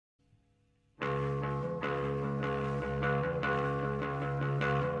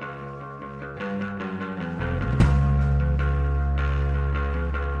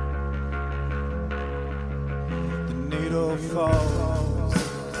falls.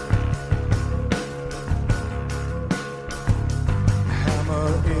 Hammer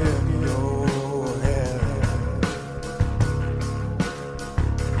in your head.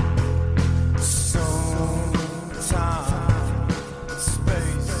 Some time,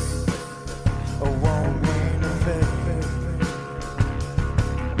 space, won't mean a thing.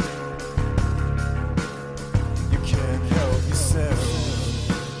 You can't help yourself.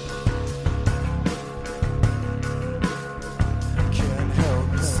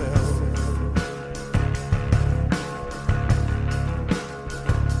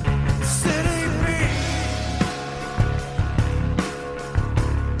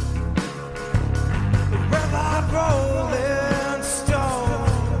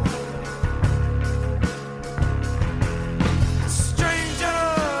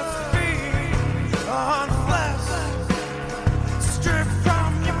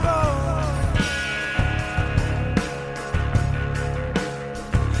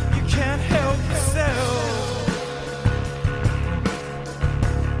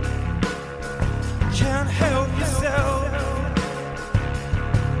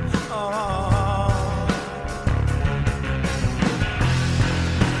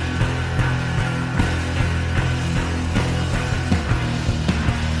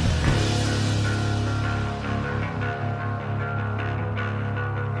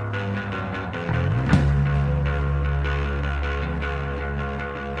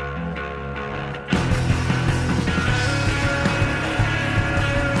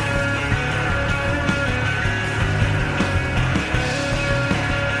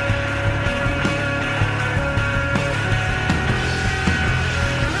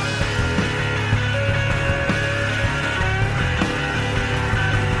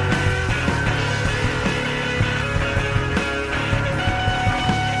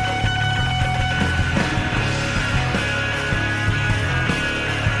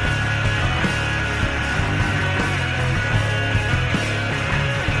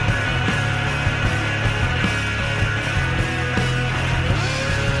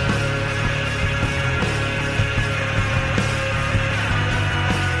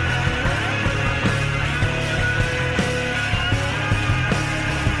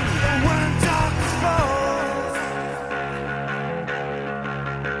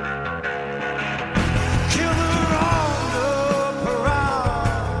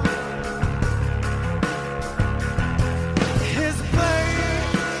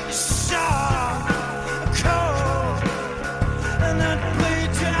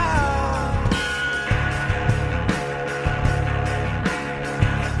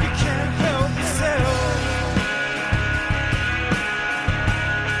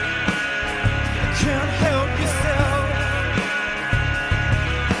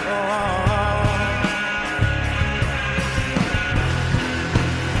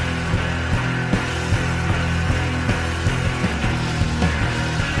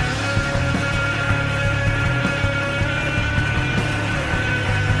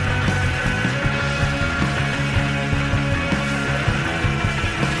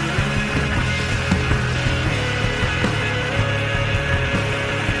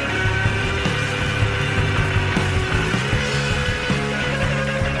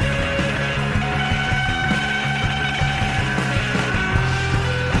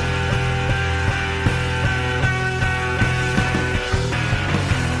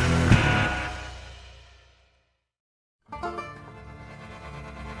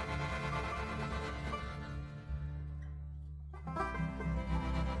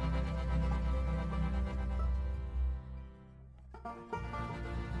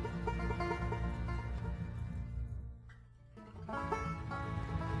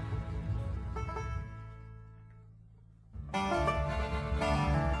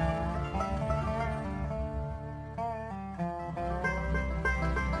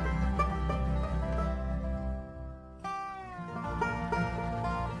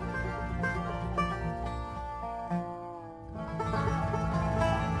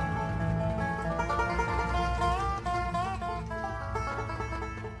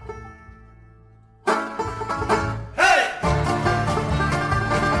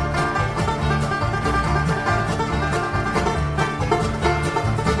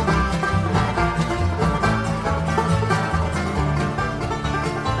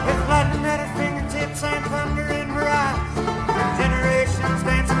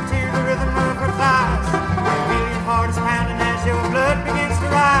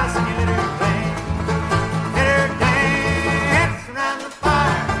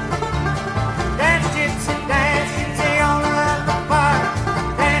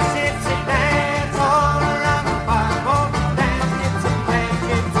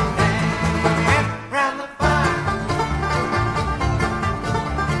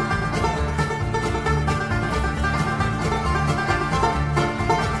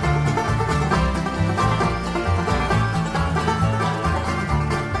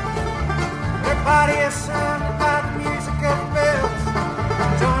 body is surrounded by the music of bells.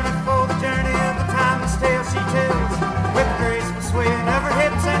 Join her for the journey of the timeless tale she tells. With the graceful swaying of her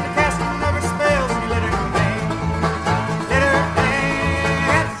hips and the casting of her spells. You let her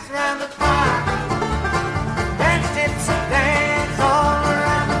dance around the fire. Dance, gypsy, dance all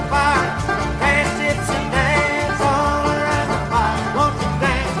around the fire. Dance, gypsy, dance all around the fire. Won't you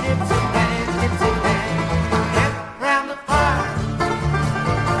dance, gypsy, dance around the fire.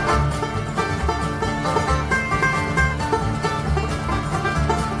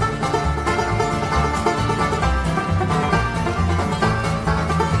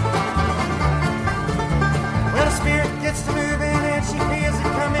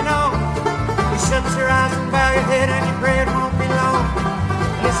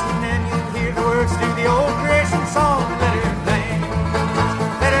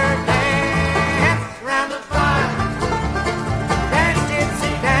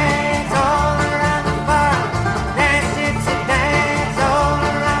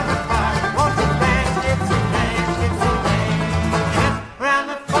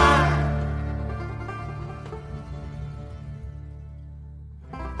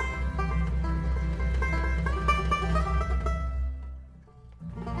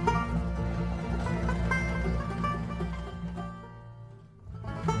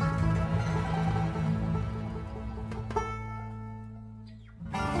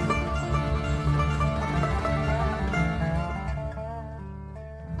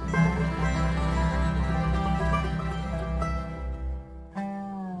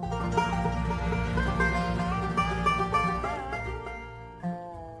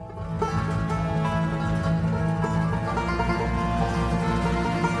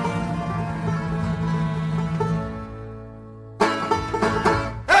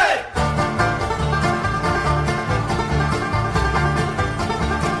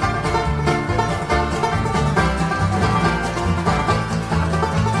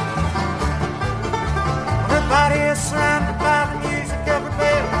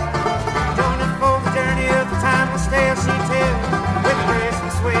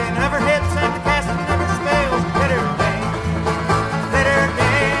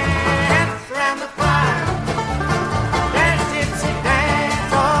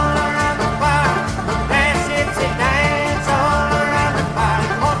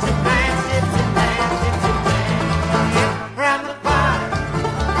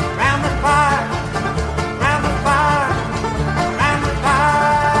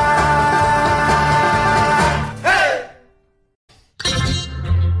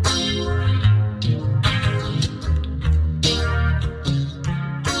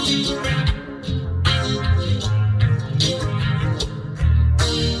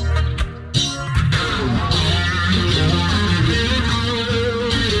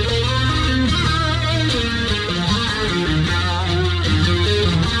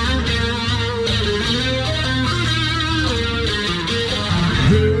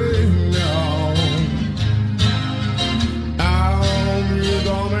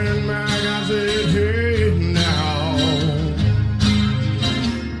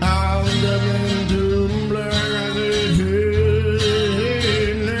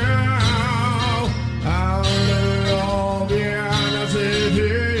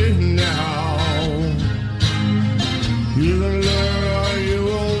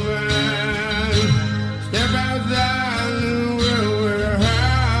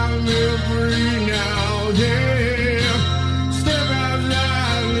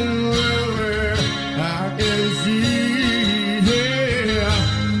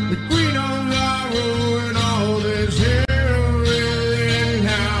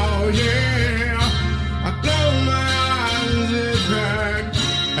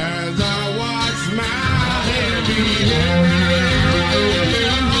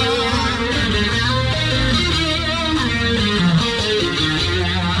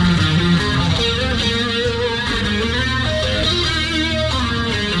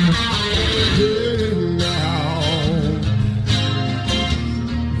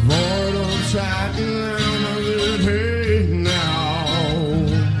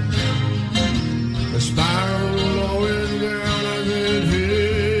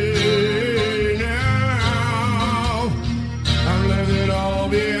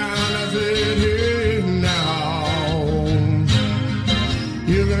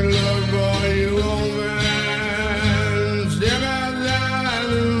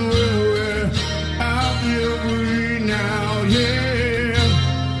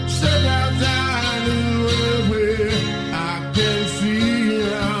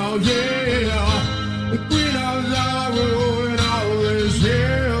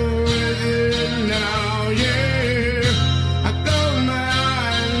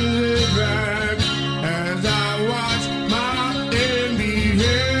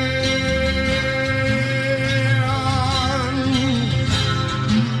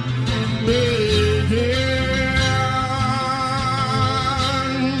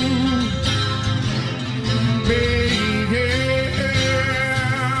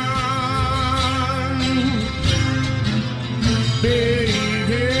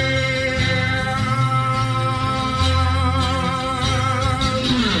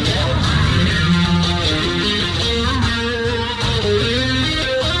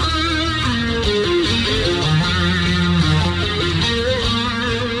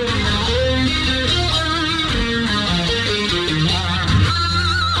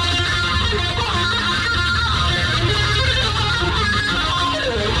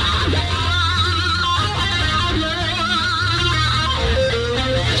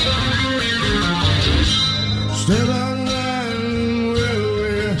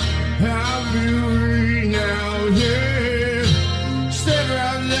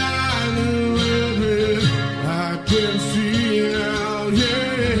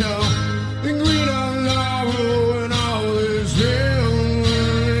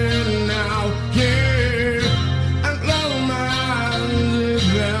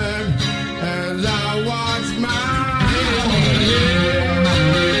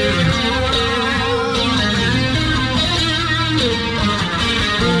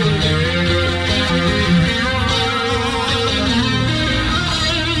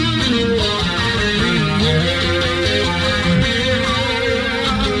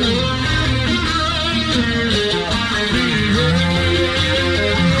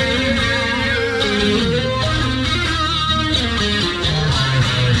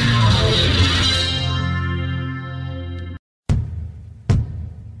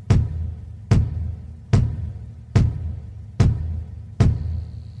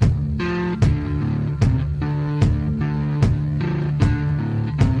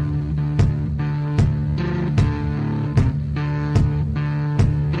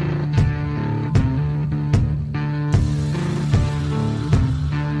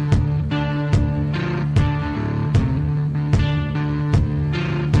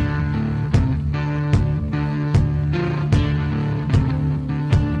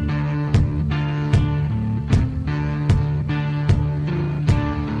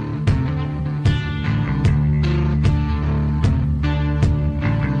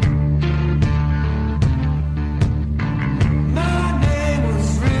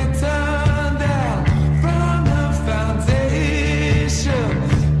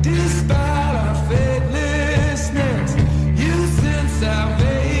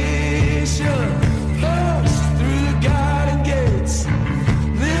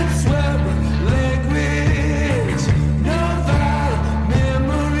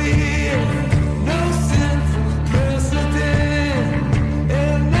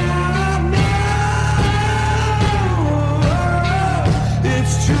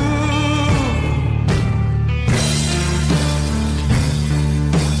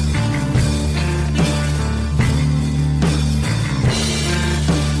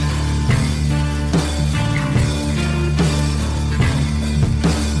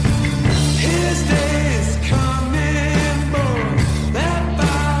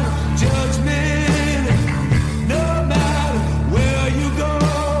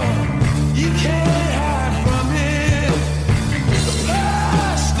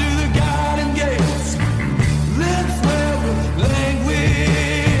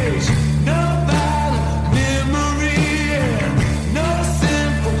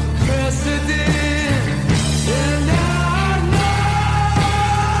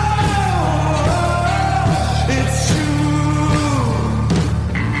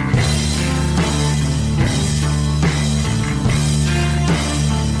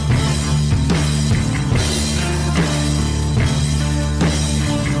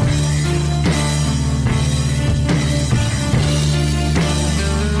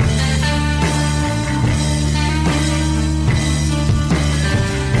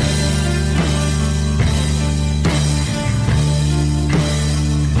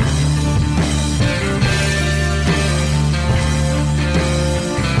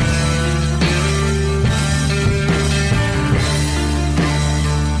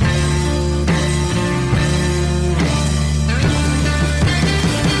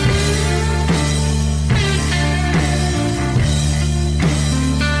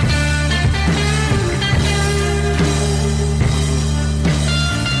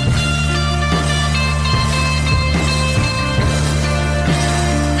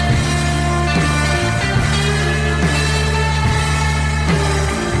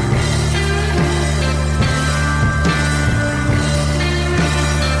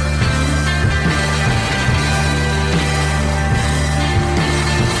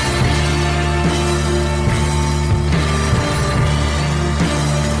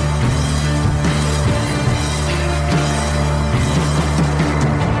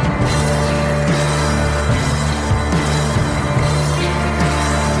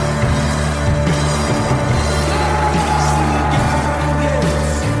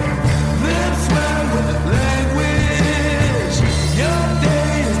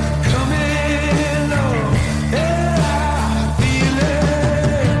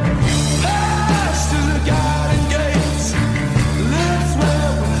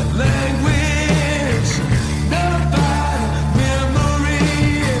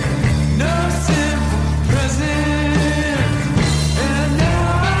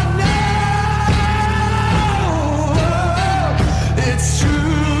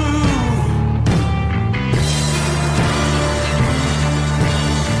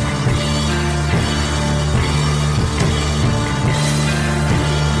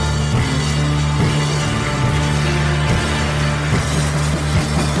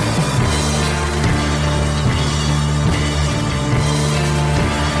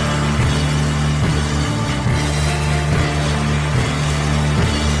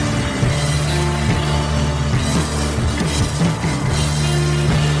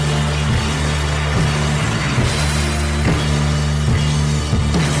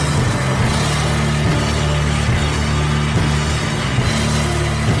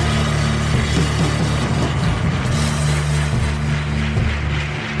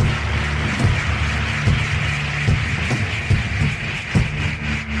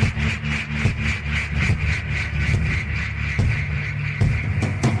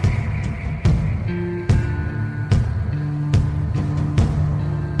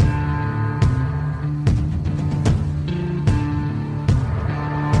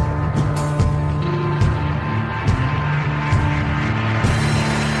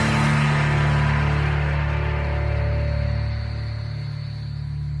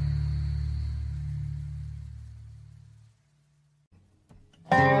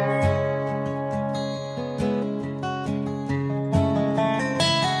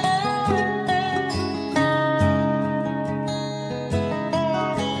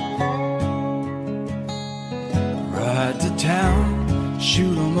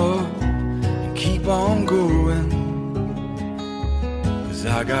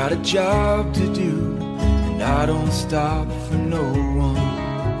 'Cause I got a job to do, and I don't stop for no one.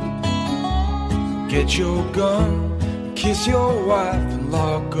 Get your gun, kiss your wife, and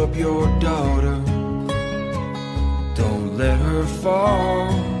lock up your daughter. Don't let her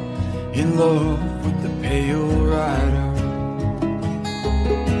fall in love with the pale rider.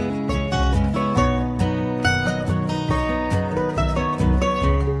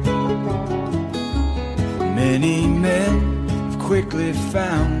 Many men have quickly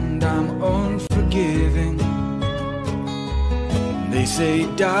found I'm unforgiving. They say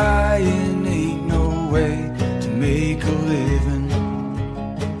dying ain't no way to make a living.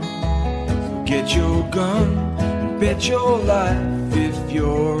 So get your gun and bet your life if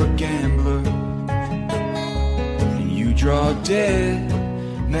you're a gambler. And you draw dead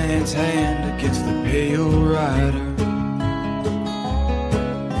man's hand against the pale rider.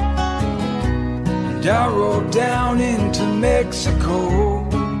 And I rode down into Mexico.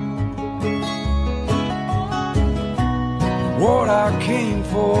 What I came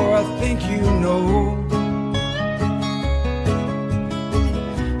for, I think you know.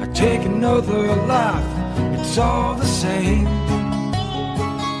 I take another life, it's all the same.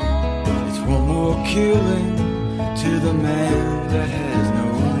 It's one more killing to the man that has no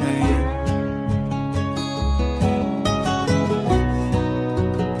name.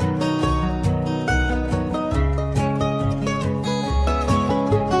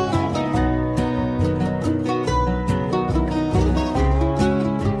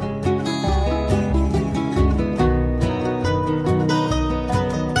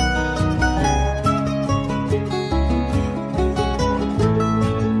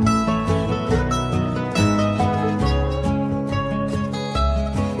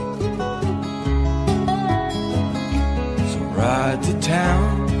 Ride to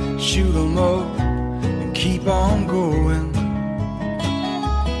town, shoot 'em up, and keep on going.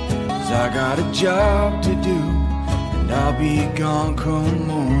 'Cause I got a job to do, and I'll be gone come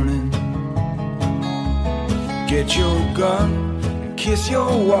morning. Get your gun, and kiss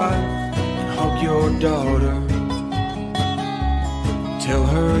your wife, and hug your daughter. Tell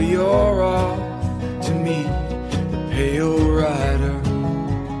her you're off to meet the pale rider.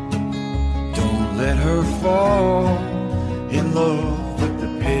 Don't let her fall in love with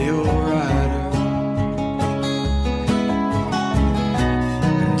the pale rider.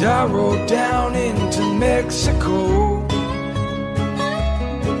 And I rode down into Mexico.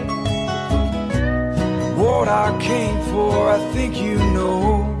 What I came for, I think you know.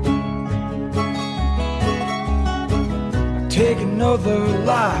 I take another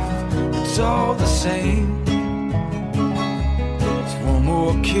life, it's all the same. It's one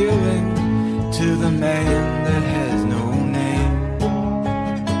more killing to the man that has no name.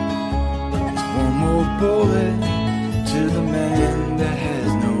 It's one more bullet to the man that has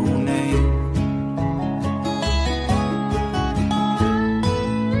no name.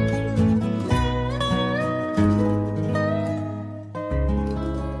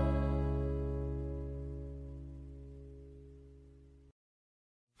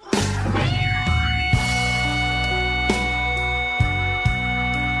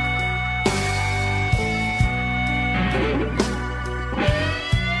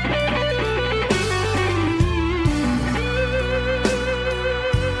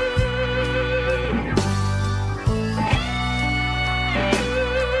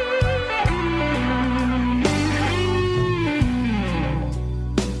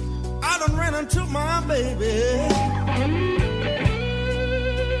 To my baby,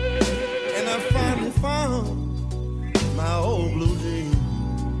 and I finally found my old blue jean.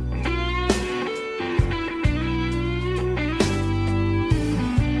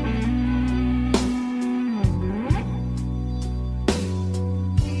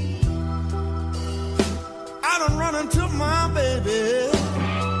 I done run into my baby,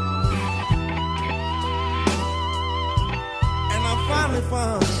 and I finally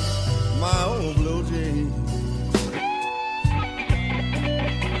found my old blue jeans.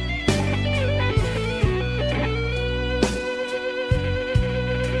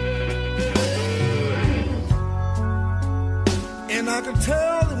 And I could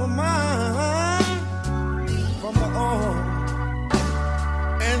tell they were mine from the oil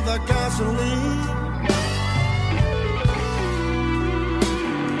and the gasoline.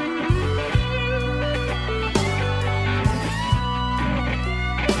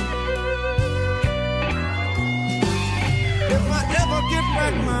 Get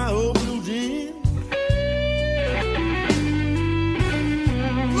back my old blue jeans.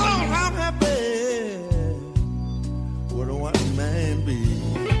 Lord, I'm happy. What a white man be.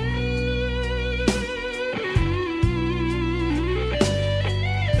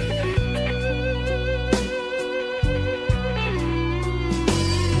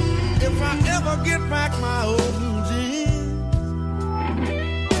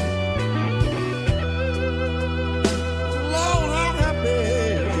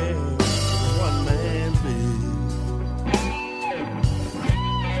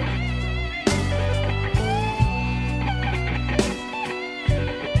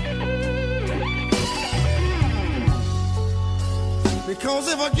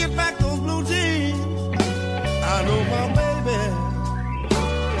 ever get back those blue jeans, I know my baby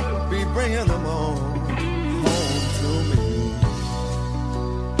be bringing them on home to me.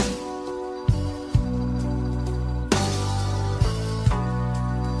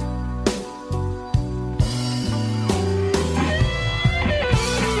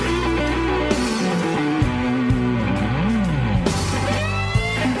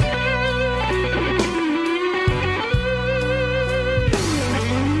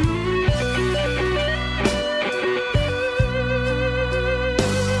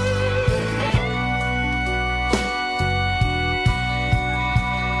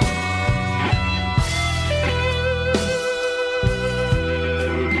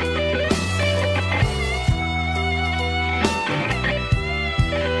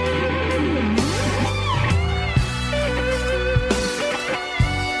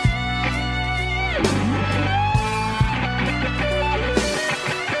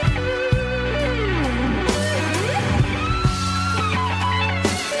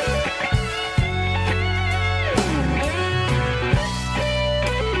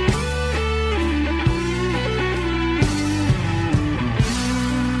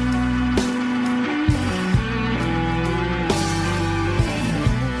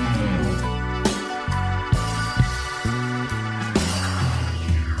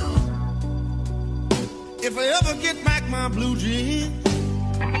 If I ever get back my blue jeans,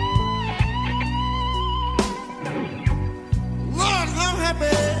 Lord, how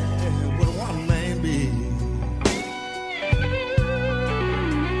happy would one man be?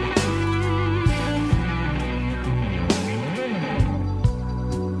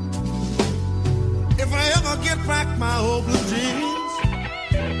 If I ever get back my old blue jeans,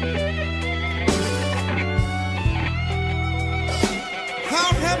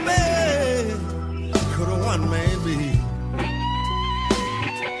 how happy could a one man be?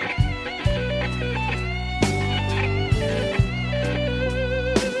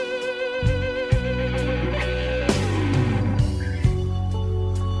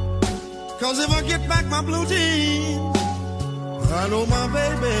 'Cause if I get back my blue jeans, I know my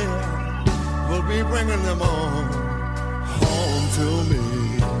baby will be bringing them on home to me.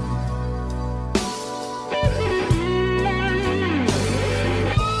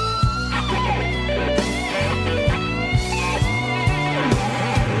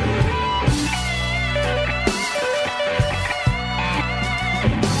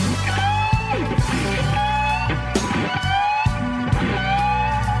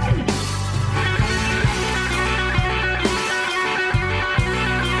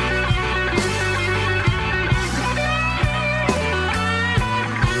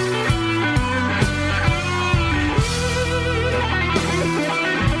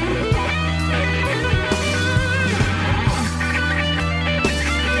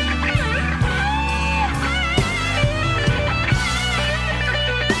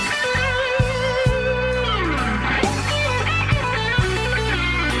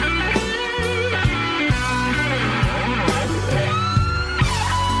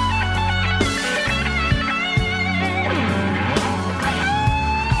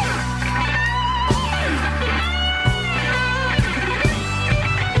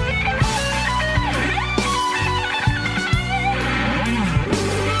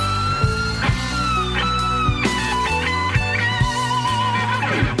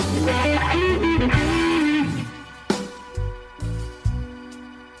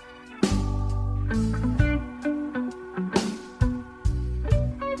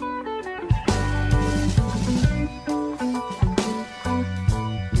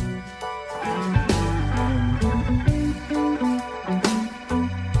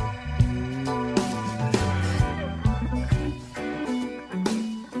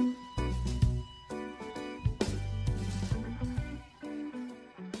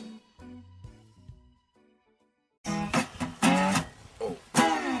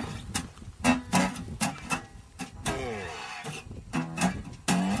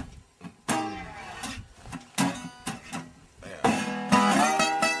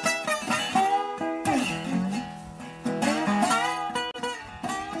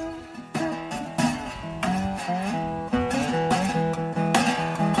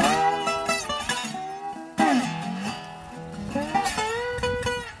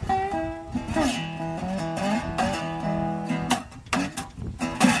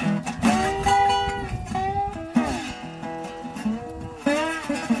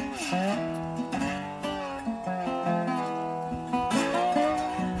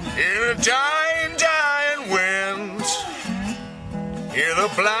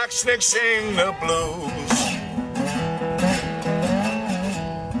 Black Snake sing the blues.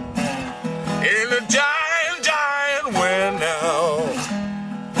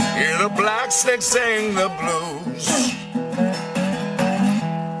 snake sang the blues.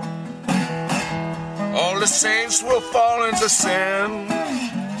 All the saints will fall into sin,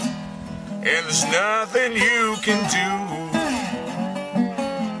 and there's nothing you can do.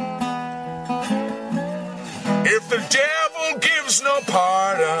 If the devil gives no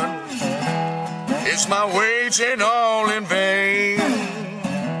pardon, is my waiting all in vain?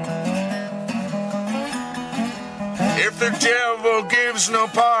 If the devil gives no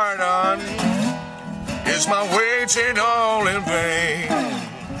pardon, is my waiting all in vain?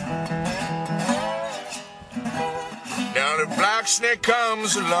 Now the black snake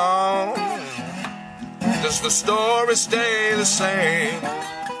comes along, does the story stay the same?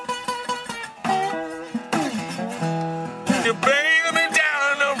 You bathe me down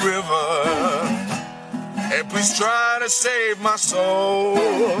in the river, and please try to save my soul.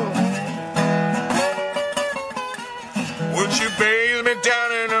 Would you bathe me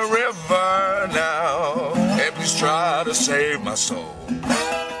down in a river now, and please try to save my soul?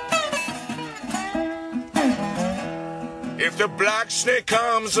 If the black snake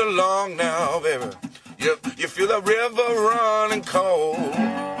comes along now, baby, you feel the river running cold.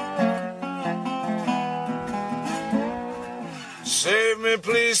 Save me,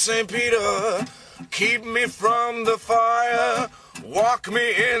 please, St. Peter, keep me from the fire, walk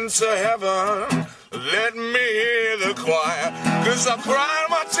me into heaven, let me hear the choir, 'cause I've cried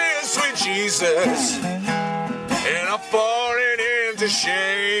my tears, sweet Jesus, and I'm falling into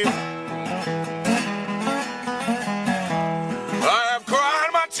shame. I have cried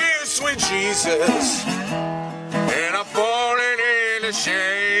my tears, sweet Jesus, and I'm falling into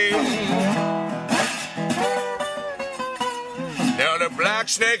shame. Now the black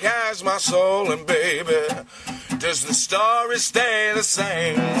snake has my soul, and baby, does the story stay the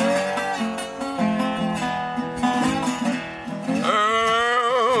same?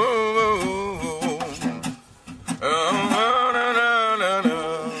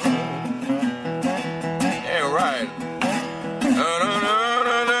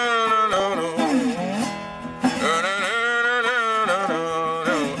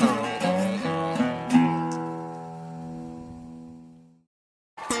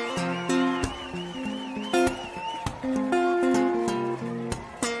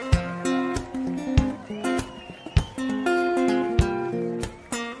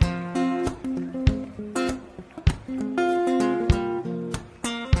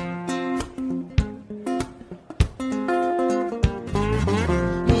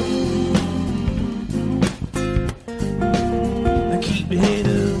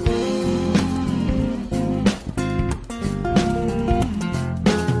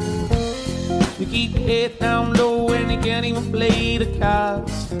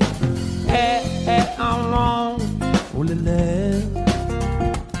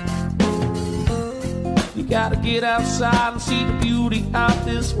 Get outside and see the beauty of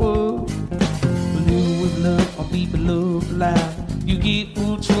this world. Live with love, or people love loud. You get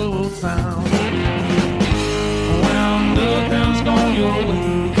full trouble found. When nothing's going your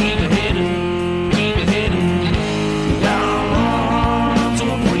way, keep your head up, keep your head up. You gotta run to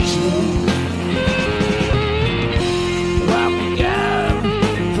appreciate what we got.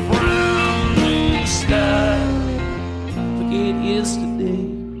 The brown new sky. Forget yesterday.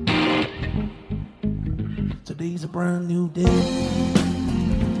 Today's a brand new day.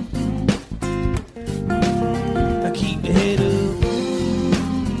 Now keep your head up.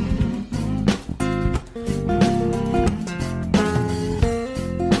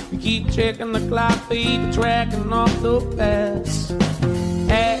 You keep checking the clock, baby, tracking off the past.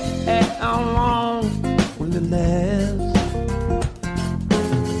 How long will it last?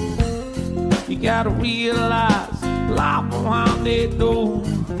 You gotta realize life around that door.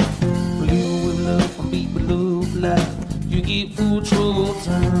 Live with love from people love life. You get full trouble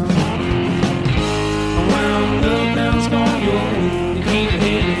time. Around nothing's going your way. You keep your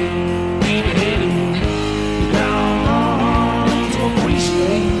head up, keep your head up. You gotta learn to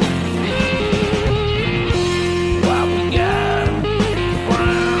appreciate what we got. A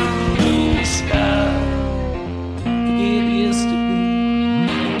brand new sky. Forget yesterday.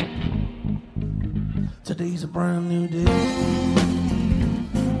 Today's a brand new day.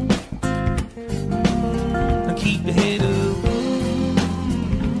 Keep your head up.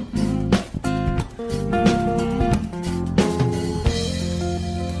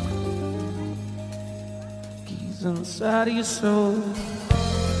 Keys inside of your soul.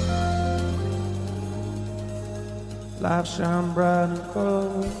 Life shine bright and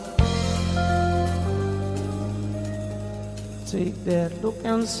cold. Take that look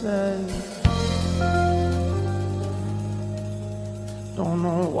inside. Don't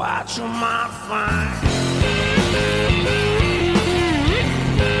know what you might find.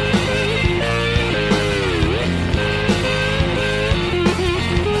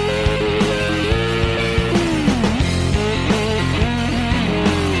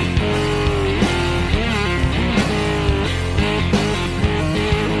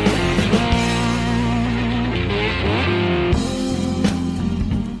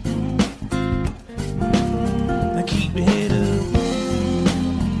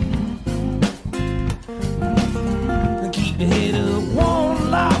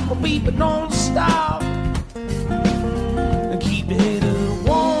 But don't stop. Keep your head up,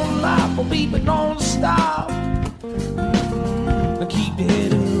 one life will be, but don't stop. Keep your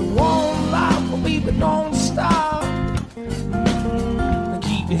head up, one life will be, but don't stop.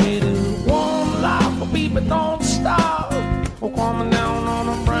 Keep your head up, one life will be, but don't stop. We're coming down on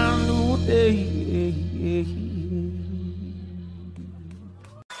a brand new day.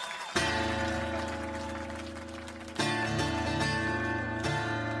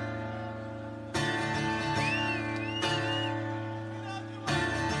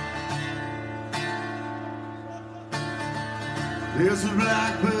 There's a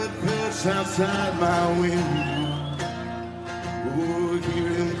blackbird perched outside my window. Oh, I hear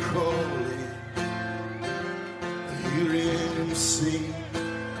him calling, I hear him sing.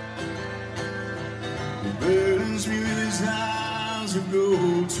 He burns me with his eyes of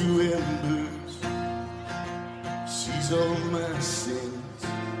gold to embers. Sees all my sins,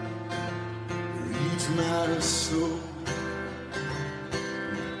 reads my soul.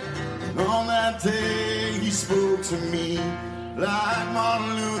 And on that day he spoke to me, like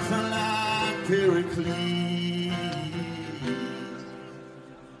Martin Luther, like Pericles.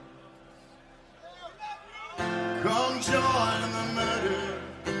 Come join the murder,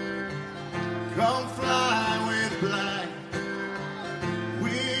 come fly with black.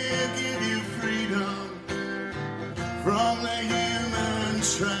 We'll give you freedom from the human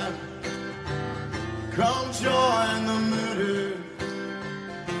trap. Come join the murder,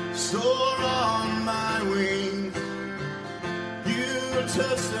 soar on my wings.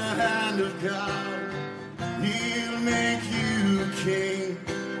 Touch the hand of God, he'll make you king,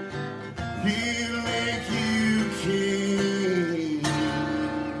 he'll make you king.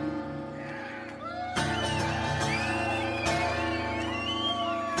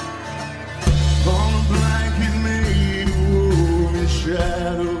 On a blanket made of woven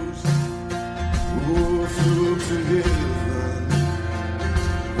shadows, oh, flew to heaven,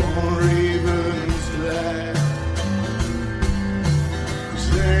 on ravens glad.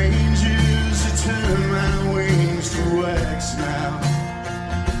 Angels that turn my wings to wax now.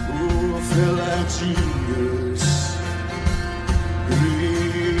 Oh, I feel like Jesus,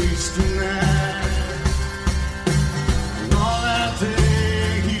 grace tonight. And all that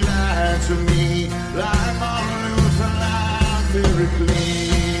day he lied to me, like Martin Luther, like Pericles.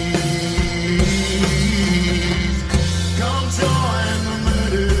 Come join the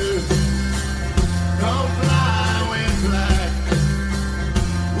murder, come fly with black.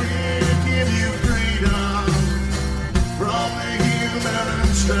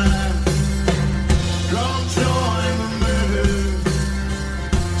 Come join the murder,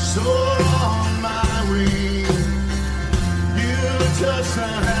 soar on my wing. You'll touch the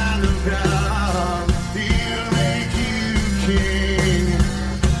hand of God, he'll make you king,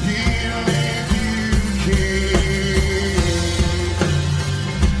 he'll make you king.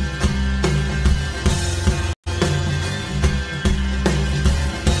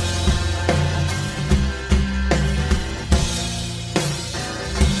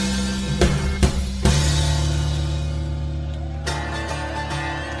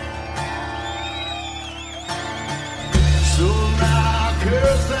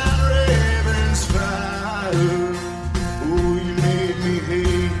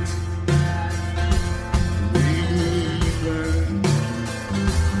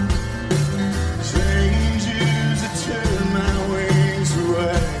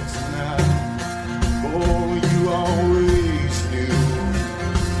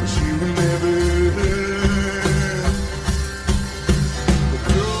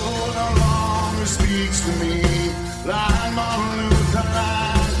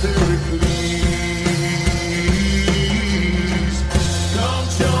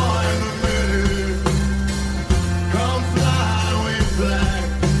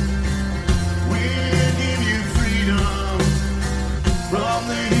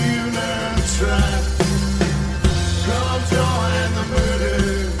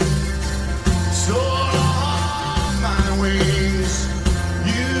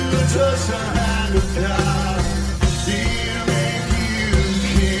 Just a hand of God, he'll make you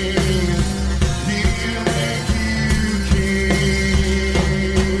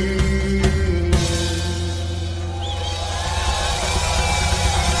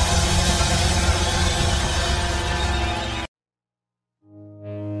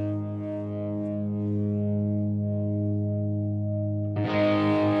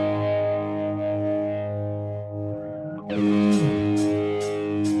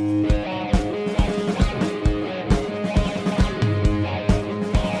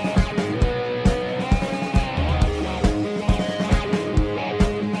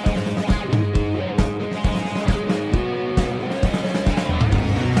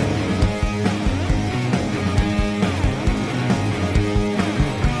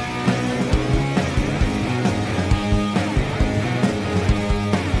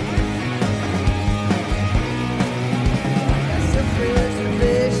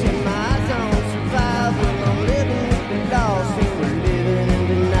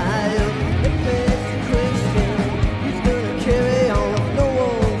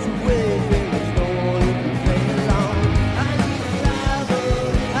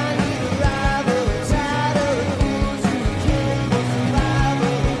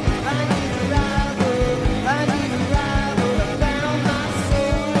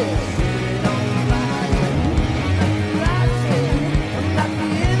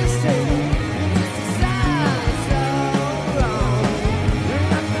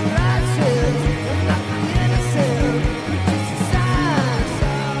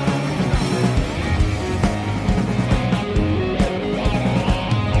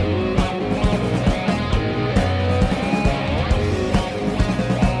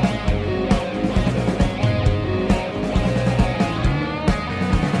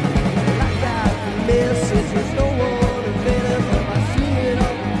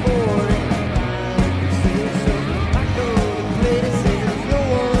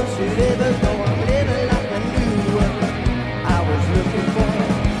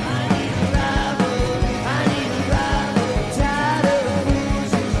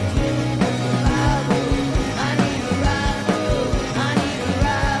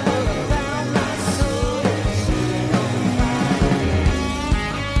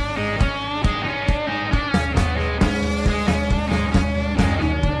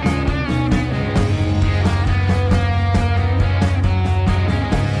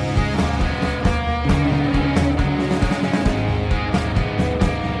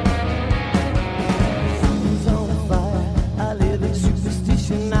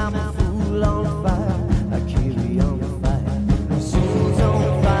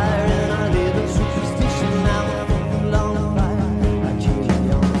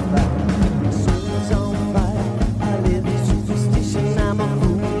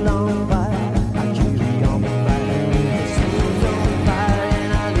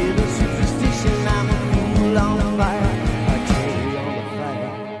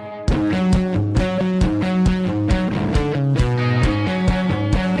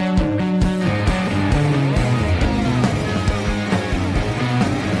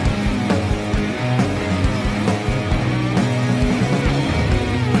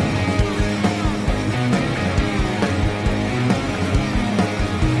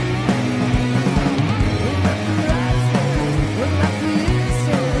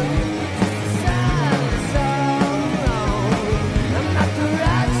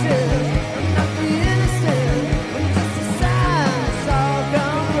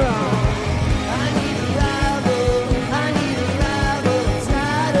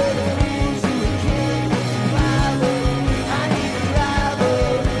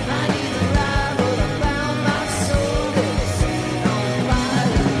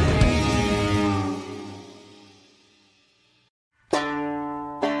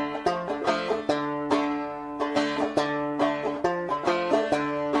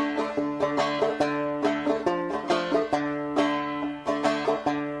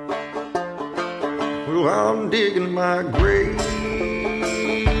Well, I'm digging my grave.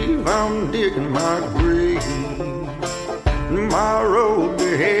 I'm digging my grave. My road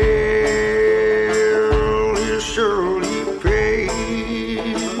to hell is surely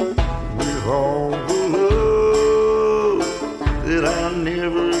paved with all the love that I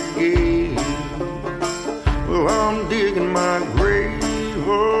never gave. Well, I'm digging my grave.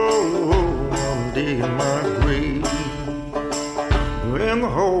 Oh, I'm digging my grave. And the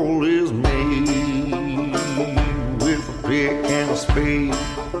hole is made with a pick and a spade.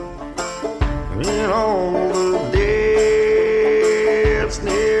 And all the debts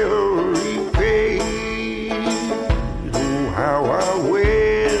never repaid. Oh, how I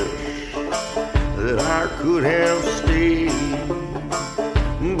wish that I could have stayed.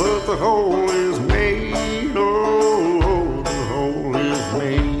 But the hole is made. Oh, the hole is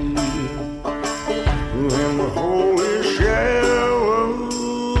made. And the hole is shallow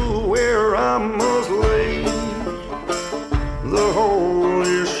where I must lay. The hole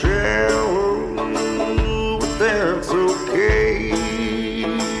is shallow, but that's okay.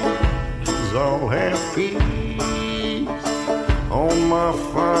 'Cause I'll have peace on my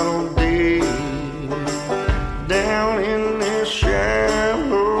final day. Down in this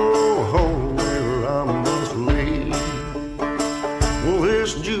shallow hole where I must lay. Well,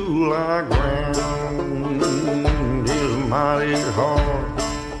 this July ground is mighty hard.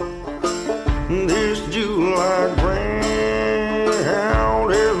 This July ground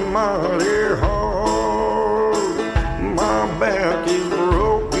is mighty hard. My back is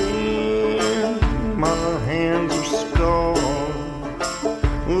broken, my hands are scarred.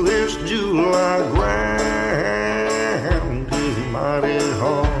 This July ground is mighty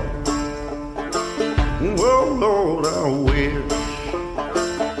hard. Well, Lord, I wish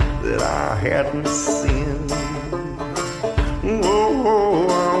that I hadn't sinned. Oh,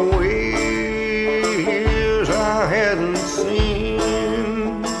 I wish I hadn't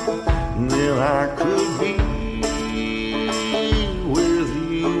sinned. Then I could be with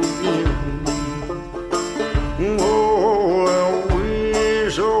you again. Oh, I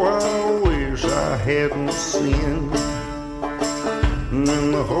wish I hadn't sinned.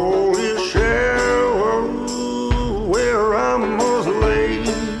 And the hole is shallow where I must lay.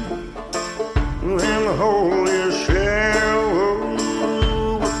 And the hole is shallow,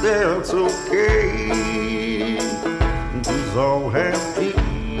 but that's okay. 'Cause I'll have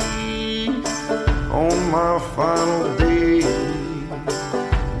peace on my final day.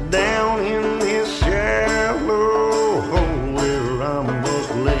 Down in this shallow hole where I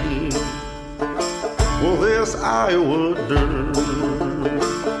must lay. Well, this Iowa dirt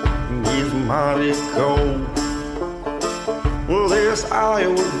is mighty cold. Well, this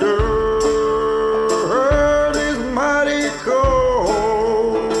Iowa dirt is mighty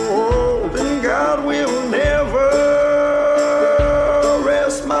cold. And God will never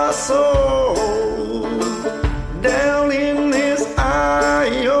rest my soul. Down in this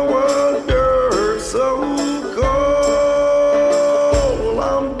Iowa dirt so cold. Well,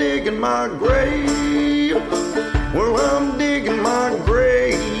 I'm digging my grave. Well, I'm digging my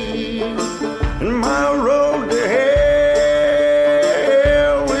grave. And my road to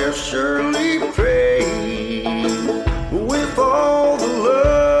hell is surely paved with all the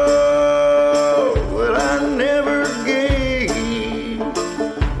love that I never gave.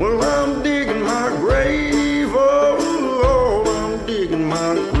 Well, I'm digging my grave. Oh, Lord, I'm digging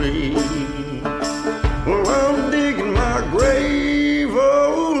my grave. Well, I'm digging my grave. Oh,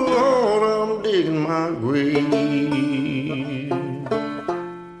 Lord, I'm digging my grave.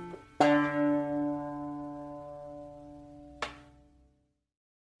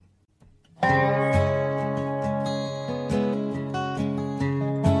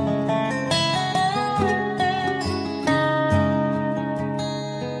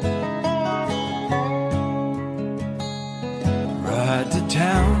 Ride to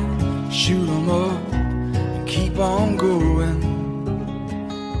town, shoot 'em up, and keep on going.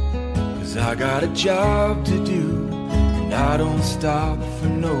 'Cause I got a job to do, and I don't stop for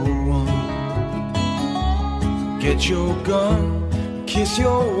no one. Get your gun, kiss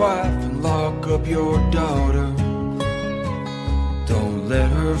your wife, and lock up your daughter. Don't let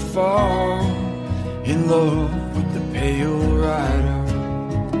her fall in love with the pale rider.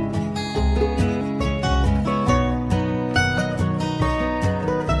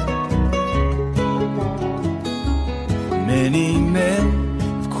 Many men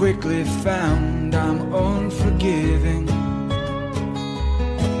have quickly found I'm unforgiving.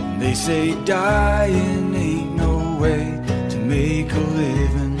 They say dying ain't no way to make a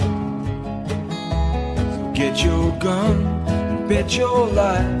living. So get your gun and bet your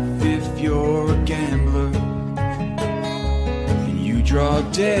life if you're a gambler. draw a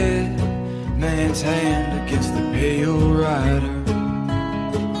dead man's hand against the pale rider.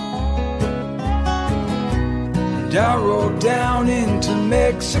 And I rode down into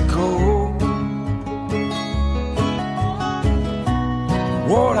Mexico.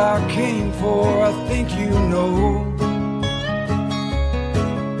 What I came for, I think you know.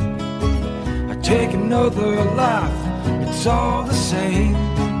 I take another life, it's all the same.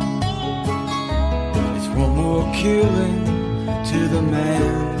 It's one more killing to the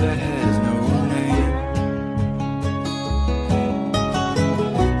man that has no name.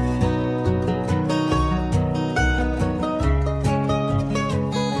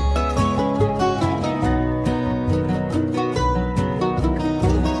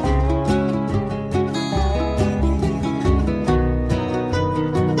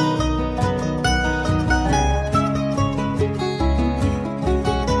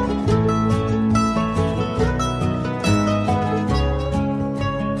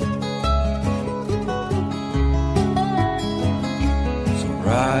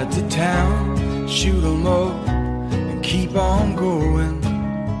 Ride to town, shoot 'em up, and keep on going.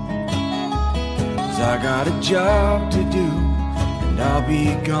 'Cause I got a job to do, and I'll be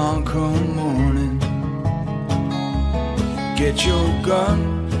gone come morning. Get your gun,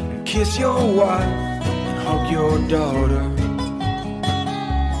 and kiss your wife, and hug your daughter.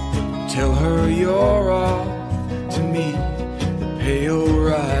 Tell her you're off to meet the pale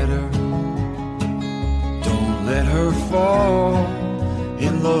rider. Don't let her fall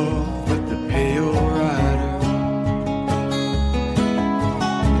in love with the pale rider.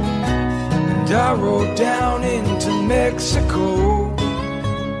 And I rode down into Mexico.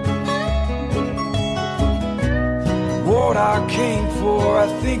 What I came for, I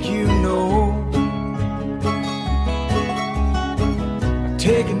think you know. I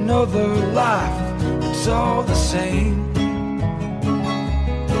take another life, it's all the same.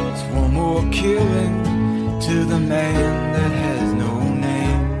 It's one more killing to the man that has no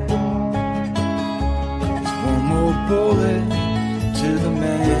name. It's one more bullet to the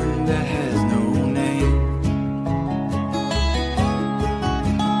man that has no name.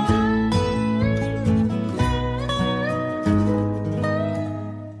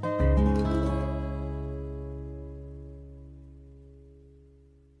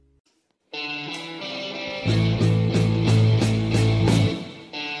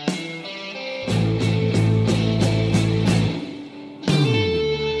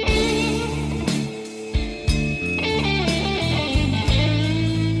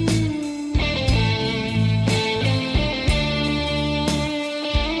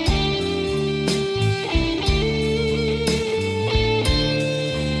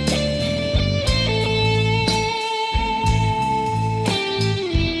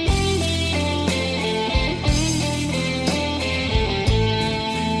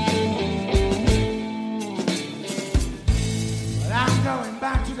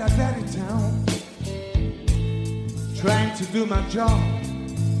 Trying to do my job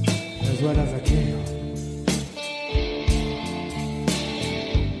as well as I can.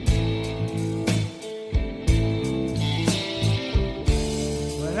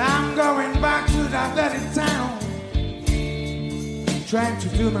 But I'm going back to that very town, trying to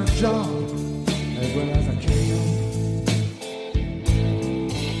do my job as well as I can.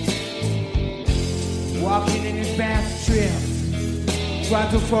 Walking in his back streets,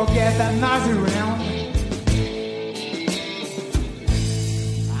 trying to forget that noisy round.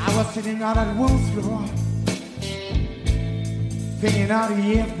 I was sitting out at Wolf's floor, thinking out the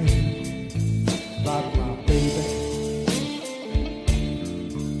evening about my baby.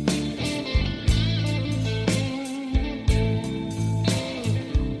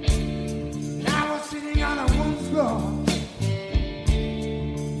 I was sitting out at Wolf's floor,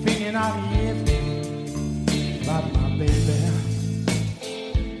 thinking out the evening about my baby.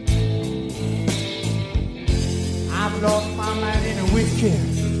 I've lost my mind in a whiskey,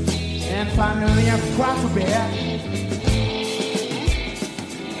 and finally I'm quite to bear.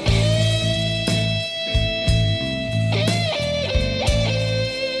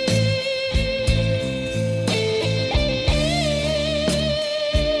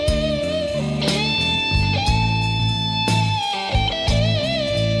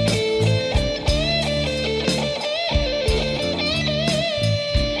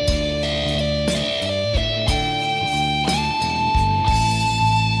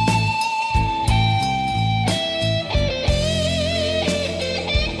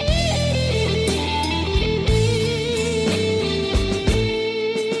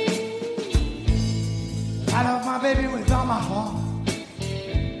 Baby with all my heart,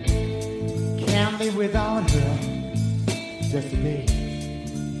 can't live without her just a day.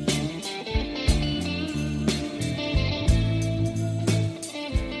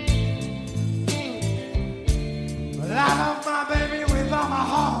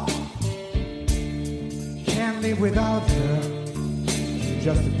 can't live without you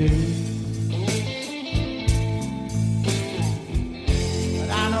just a day. But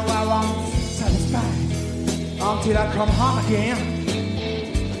I know I won't satisfy until I come home again.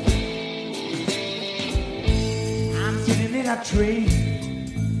 I'm sitting in a tree,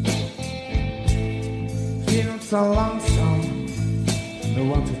 feeling so lonesome, no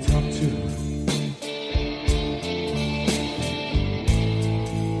one to talk to.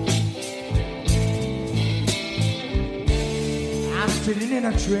 Sitting in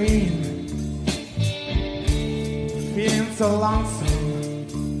a train, feeling so lonesome,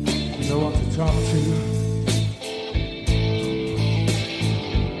 no one to talk to.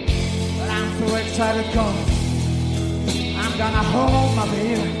 But I'm so excited 'cause I'm gonna hold my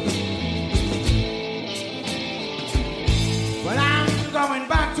baby. But I'm going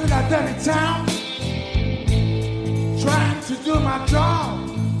back to that dirty town, trying to do my job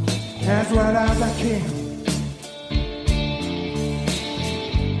as well as I can.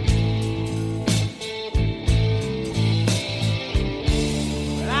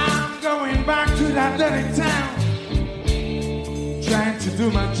 Back to that dirty town, trying to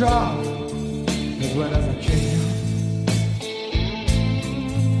do my job as well as I can.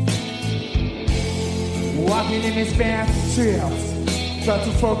 Walking in these bad trails, try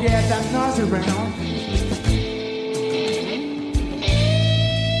to forget that noise around.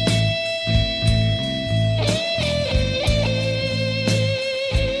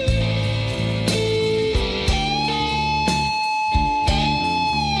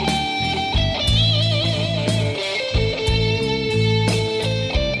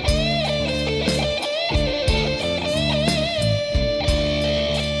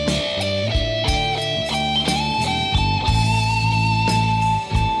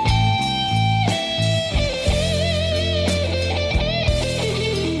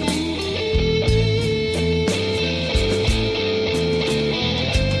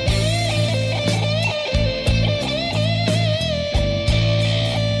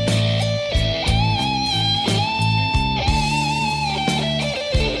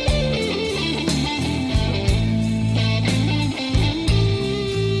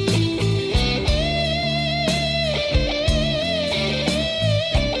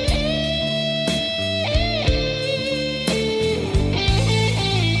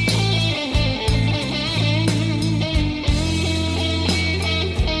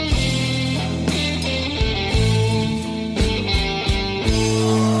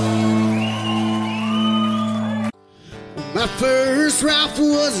 My first rifle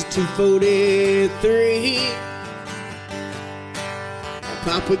was a 243.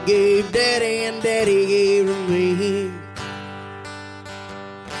 Papa gave Daddy and Daddy gave to me.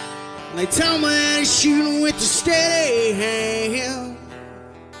 They tell me that he's shooting with a steady hand.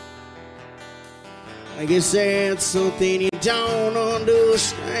 I guess that's something you don't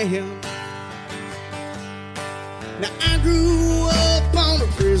understand. Now I grew up on a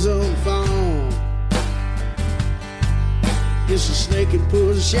prison farm. Just a snake and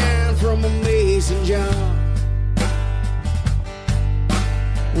pull the shine from a mason jar.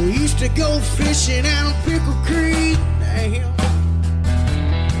 We used to go fishing out on Pickle Creek. Damn.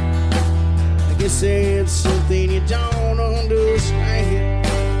 I guess that's something you don't understand.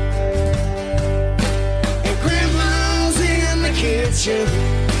 And Grandma's in the kitchen,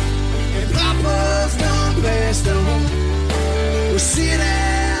 and Papa's done passed on. We sit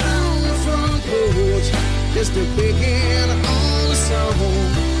out on the front porch, just a picking on the song.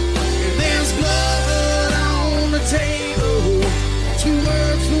 And there's blood on the table, 2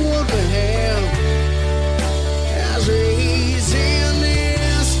 words for one to have. I was raised in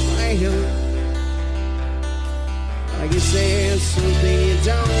this family. I guess that's something you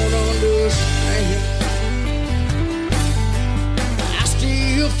don't understand. I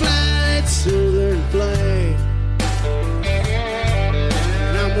still fly that Southern flag,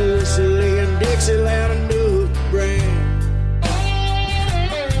 and I'm whistling Dixieland and New Brand.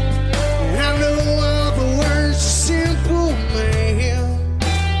 And I know all the words are simple, man.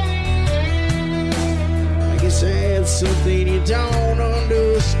 I guess that's something you don't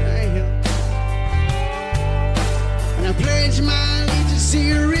understand. And I pledge my allegiance the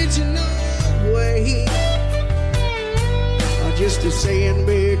original way, or just to saying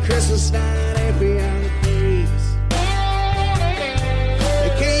Merry Christmas night, happy holidays. I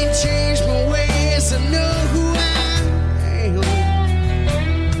can't change my ways, I know who I am.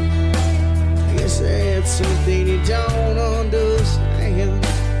 I guess that's something you don't understand.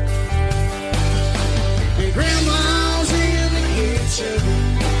 And Grandma's in the kitchen,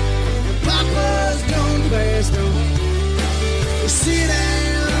 and Papa's done passed on. We sit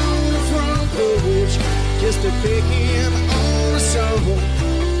out on the front porch, just a picking on the soul.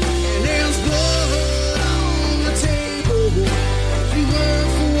 And there's blood on the table. If you work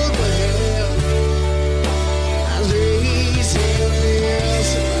for what we have, I say he's helping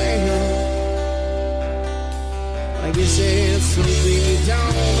us around. I guess that's something you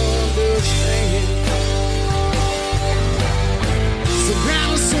don't understand. So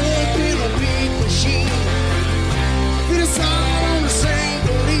grind us up in a big machine. Fit us all on the same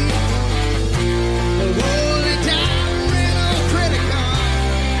belief. Roll it down in a credit card.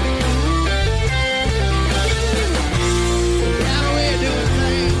 That way of doing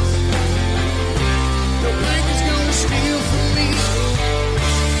things. No bank is gonna steal from me.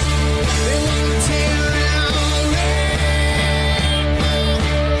 They want to tear it all up.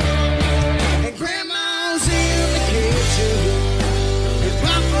 And grandma's in the kitchen. And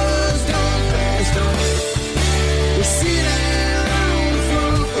papa's done passed on. We sit out on the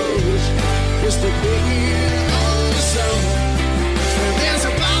front porch. Just a big on the sun. And there's a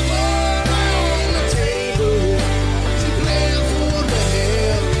Bible on the table. She playing for the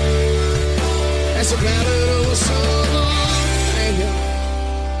hell. That's a battle of someone.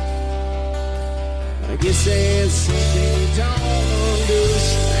 I guess that's something you don't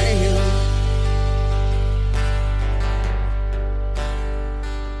understand.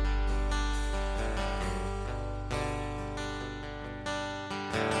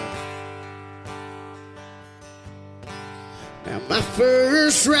 Now my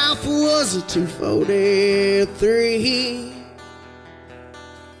first rifle was a 243.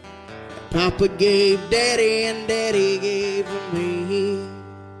 Papa gave Daddy and Daddy gave me.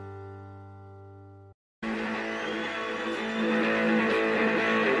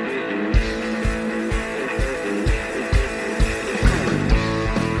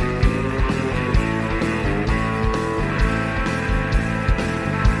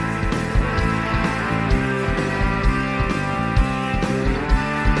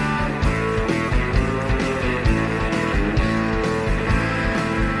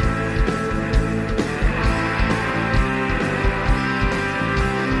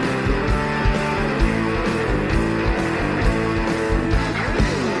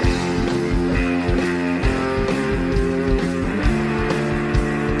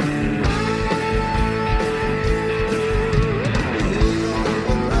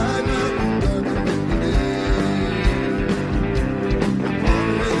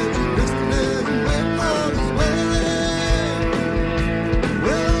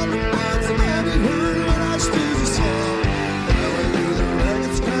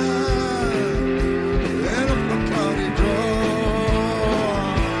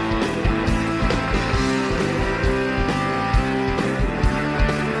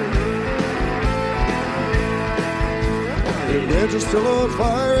 They're still on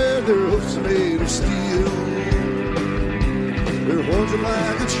fire and their hoofs are made of steel. Their horns are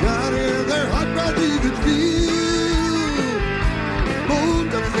black and shiny and their hot rod you could feel.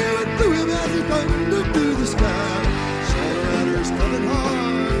 Moved up there and threw him as he thundered through the sky. Saw the riders coming hard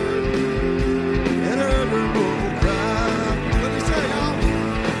and heard her bull cry. What do you say, y'all?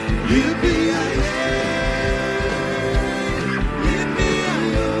 Yippee-yi-yay,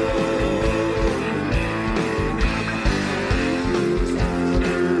 yippee-yi-yo.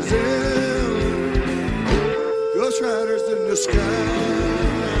 Ghost riders in the sky.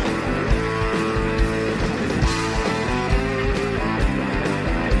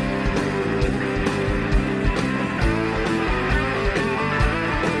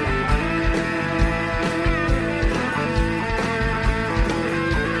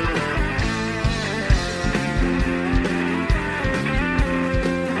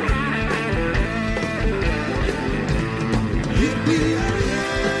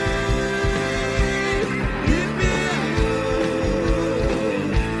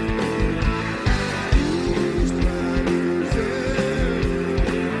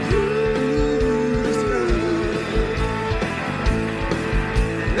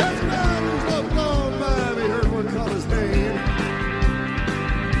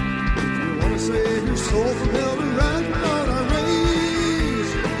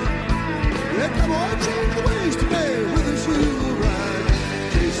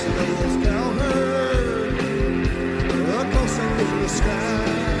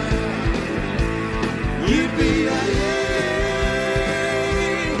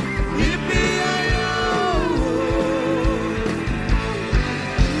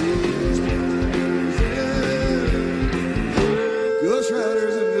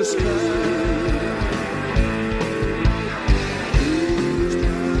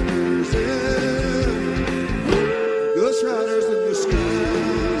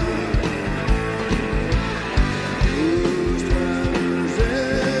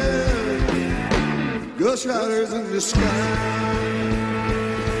 Ghost riders in the sky.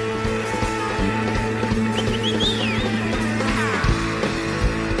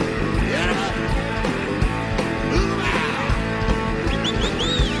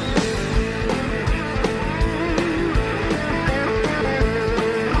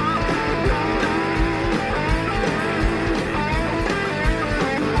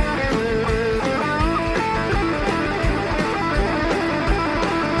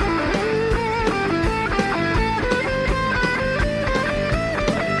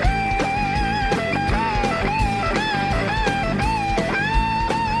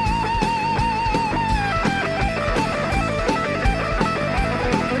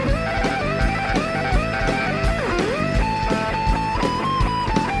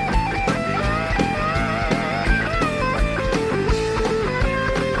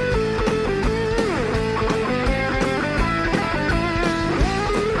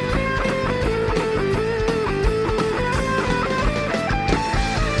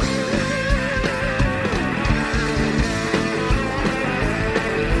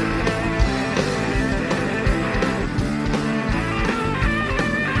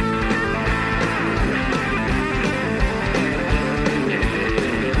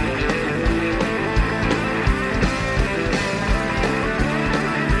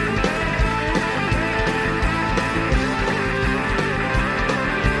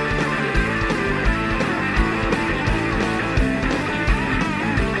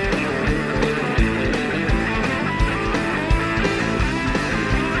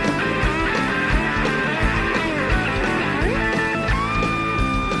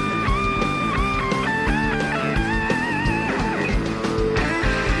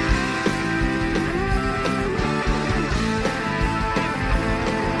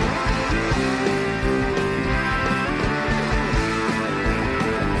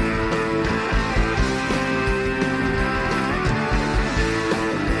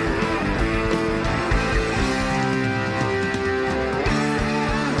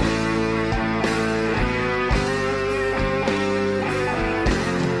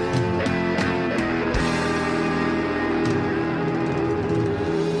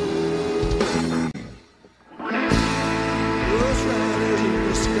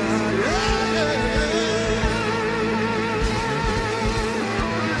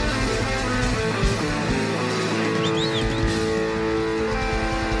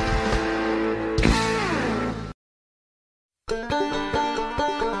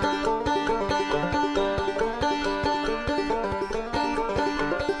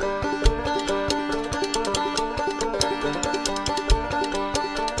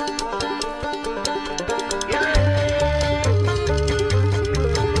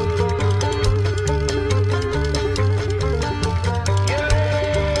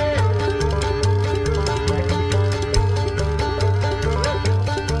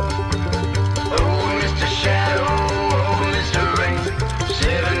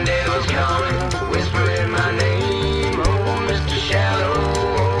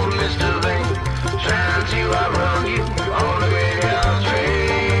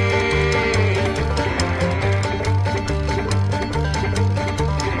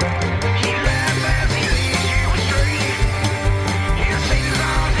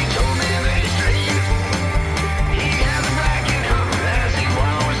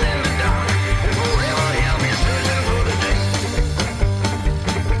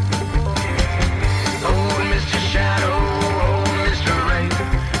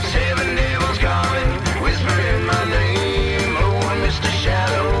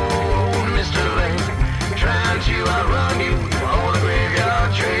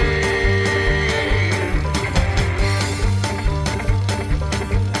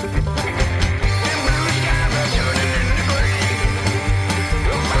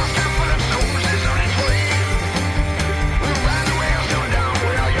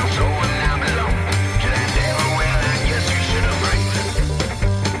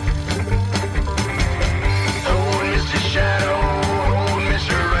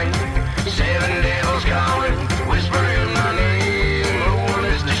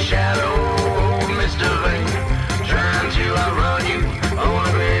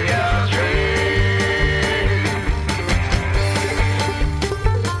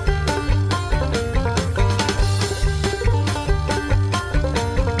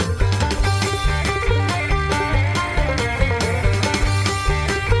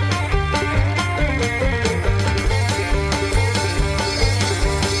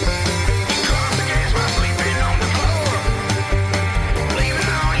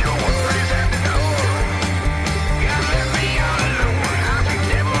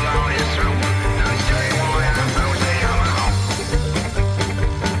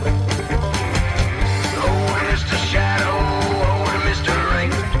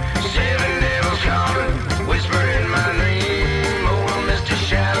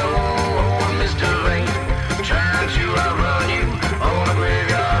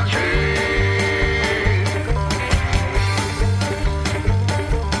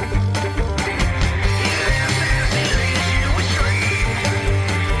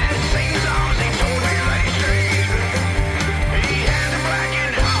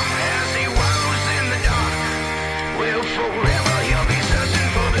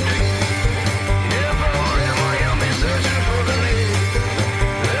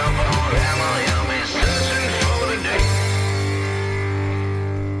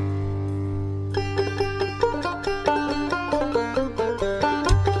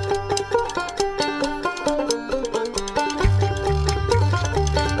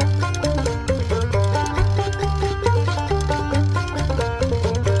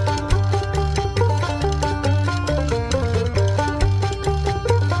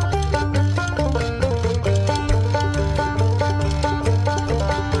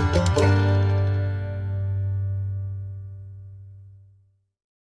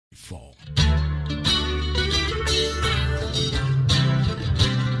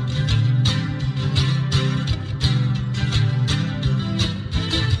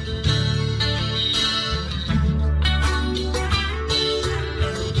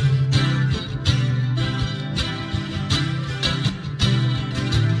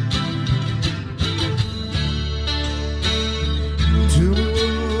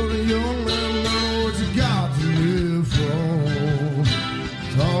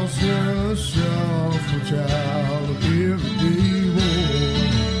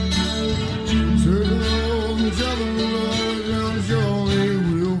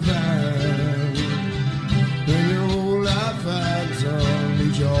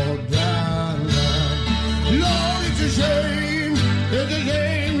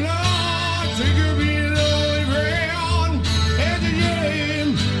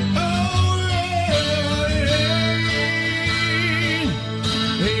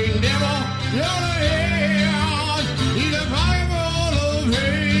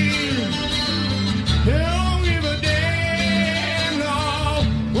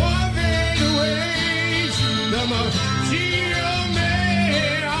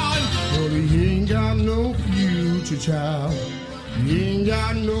 child. You ain't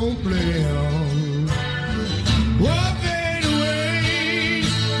got no plan. What fade away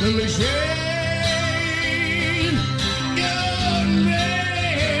the machine gun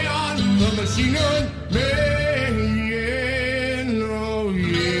man, the machine gun man. Oh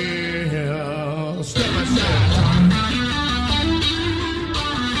yeah, step aside.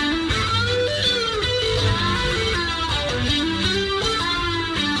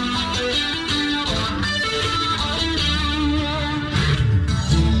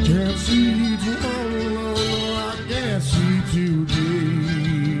 Can't see tomorrow, I can't see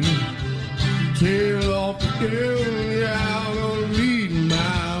today. Tail off the hill, yeah, I'm gonna lead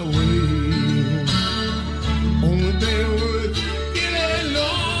my way. Only thing worth getting,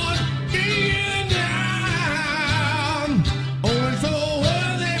 Lord, getting down. Only soul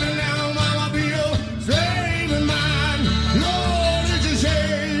worth living now, mama, be your saving mine. Lord, it's a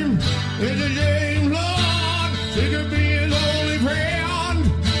shame, Lord, sick of being only friend.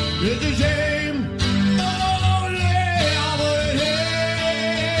 It's a shame, oh yeah, but it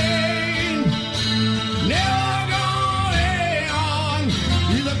ain't never gonna on.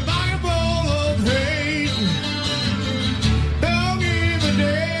 He's a pocket full of hate. Don't give a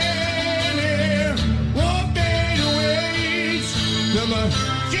damn here. One day to waste. The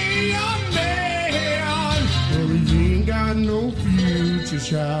machine man. Well, he ain't got no future,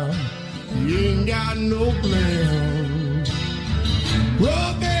 child. He ain't got no plan.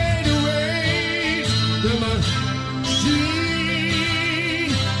 One day to waste. The machine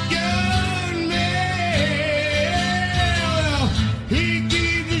gun man. He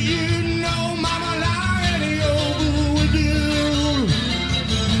keeps you know, mama, lying over with you.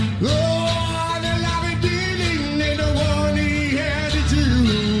 Oh, the lobby dealing is the one he had to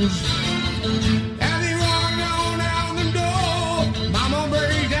choose. As he walked on out the door, mama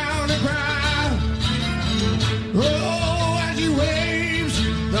breaks down and cries. Oh, as he waves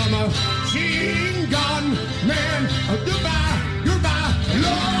the machine gun man. Goodbye, goodbye,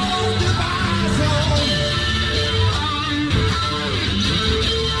 Lord, goodbye, son.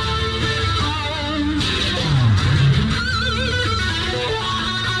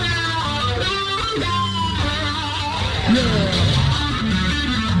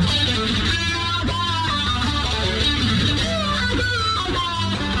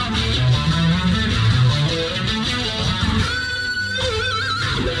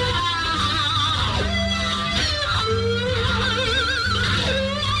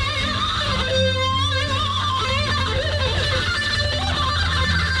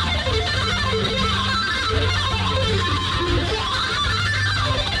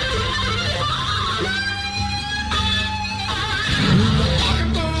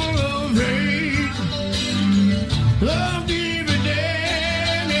 Love even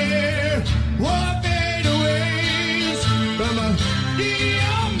dead, what fade away from a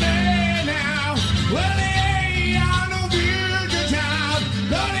dear man now. Well, he ain't got no future, child.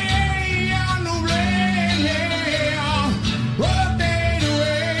 Lord, he ain't got no blame here. What fade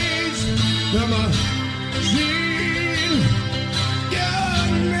away from a machine gun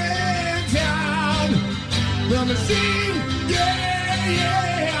man, child. The machine, yeah,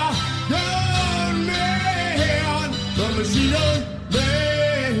 yeah, gun man. The machine gun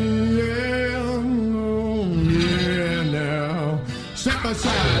man, oh yeah, now. Step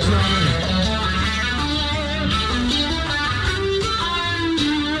aside, Johnny.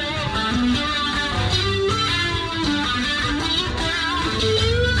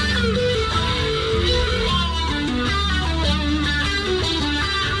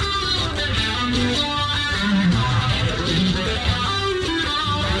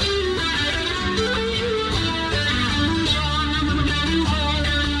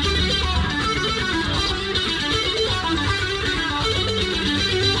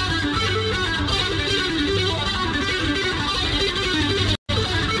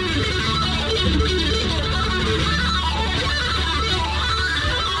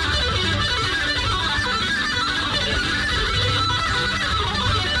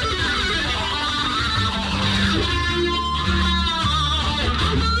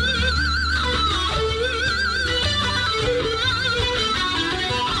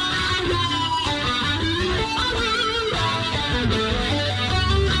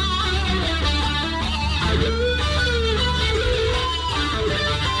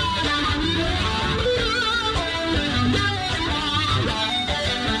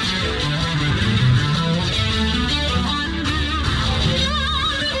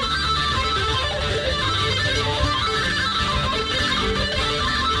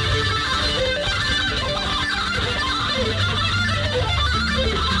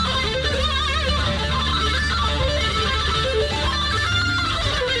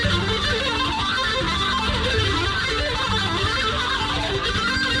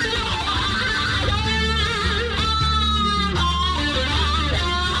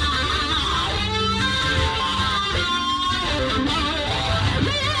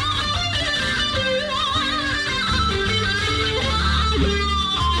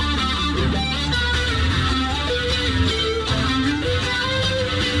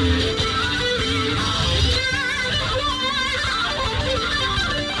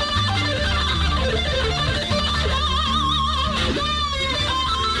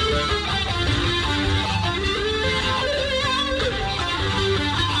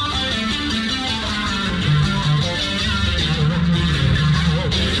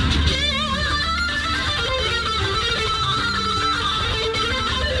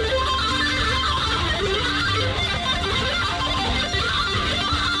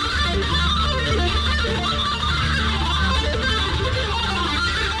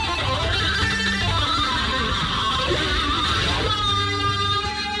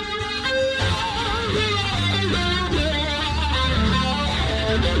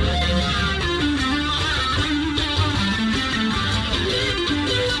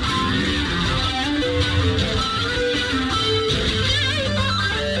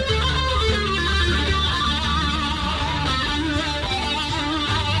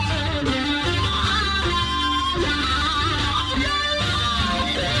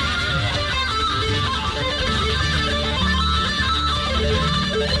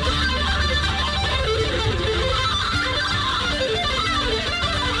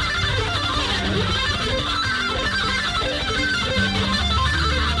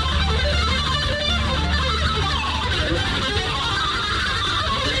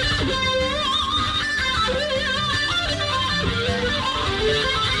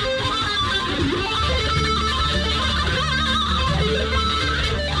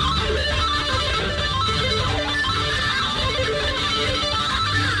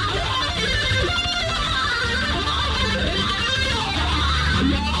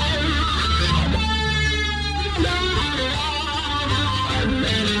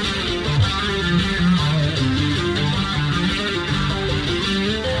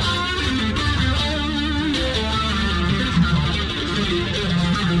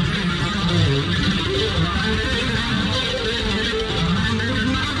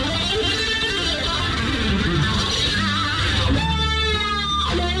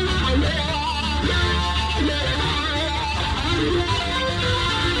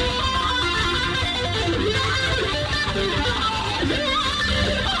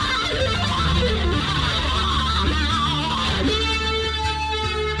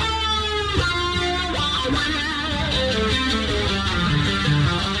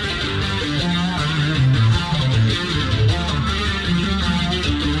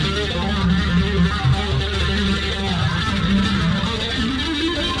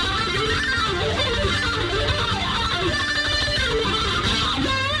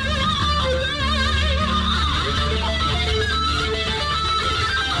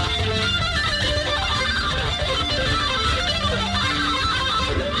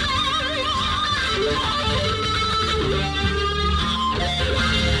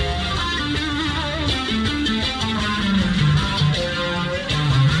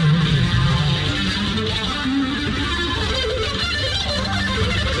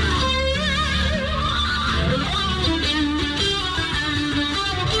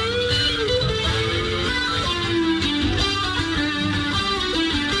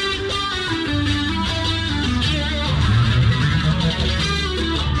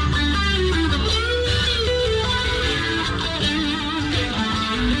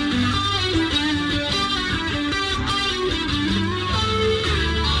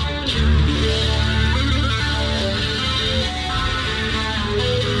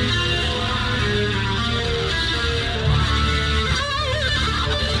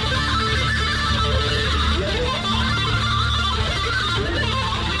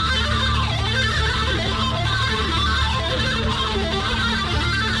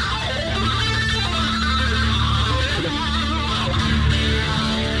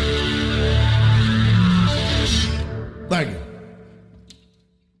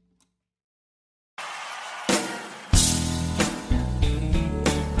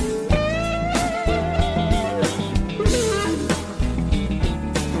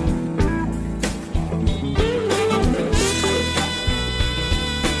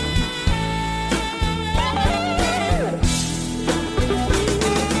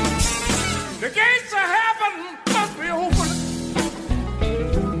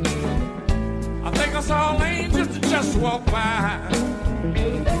 walk by.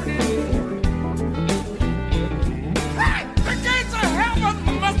 Hey, the gates of heaven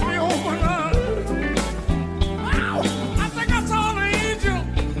must be open. Wow, I think I saw an angel.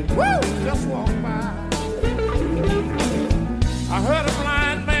 Woo, just walk by. I heard a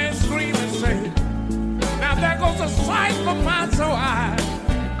blind man scream and say, now there goes a sight for my soul eyes.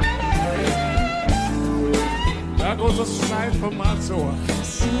 There goes a sight for my soul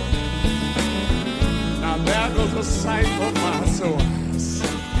eyes. Now there goes a sight for my soul eyes.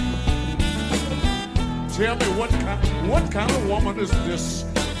 Tell me what kind of woman is this?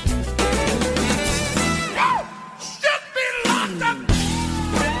 You should be locked up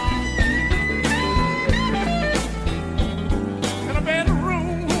in a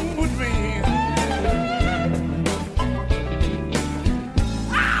bedroom with me.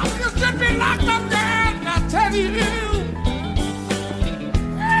 Oh, you should be locked up there. I tell you,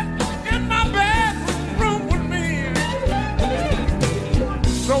 in my bedroom with me,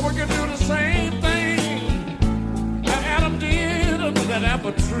 so we can do the same thing that Adam did under that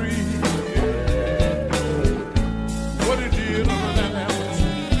apple tree. What he did under that apple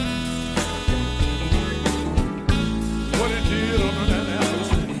tree. What he did under that apple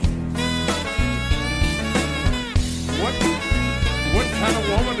tree. What kind of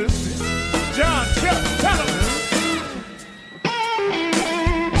woman is this? John, tell him.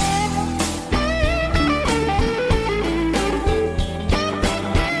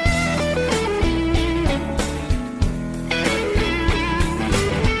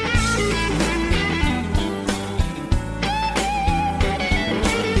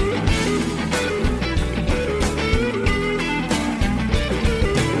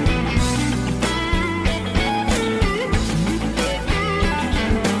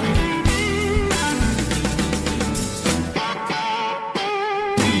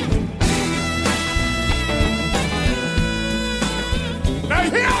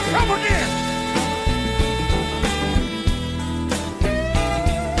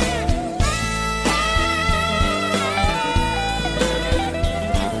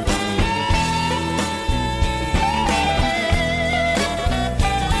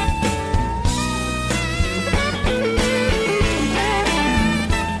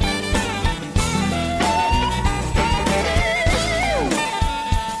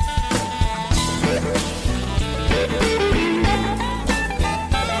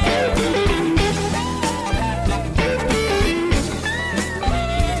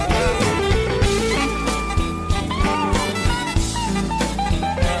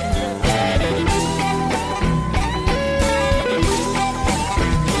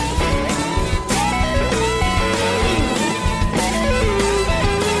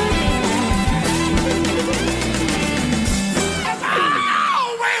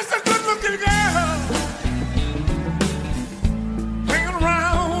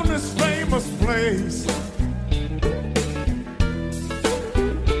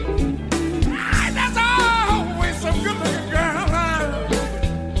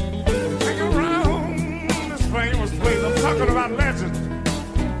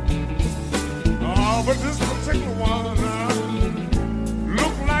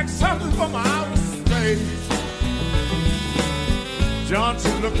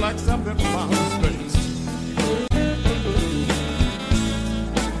 Johnson looked like something from outer space.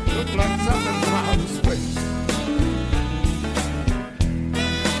 Looked like something from outer space.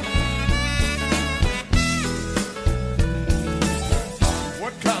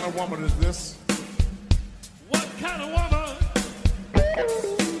 What kind of woman is this? What kind of woman?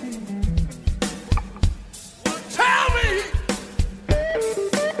 Tell me!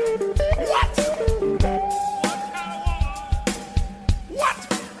 What?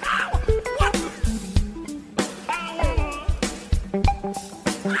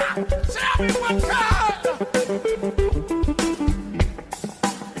 Tell me what kind.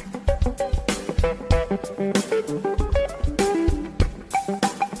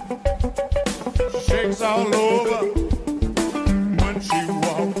 Shakes all over when she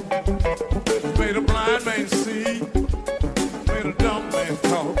walks. Made a blind man see, made a dumb man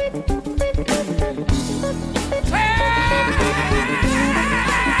talk.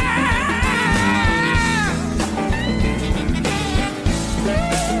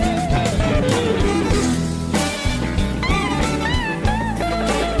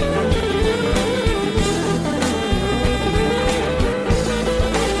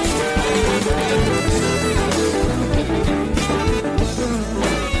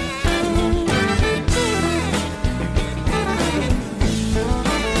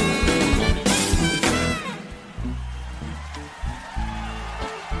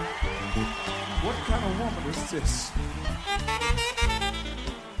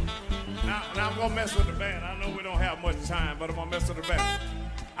 Now I'm gonna mess with the band. I know we don't have much time, but I'm gonna mess with the band.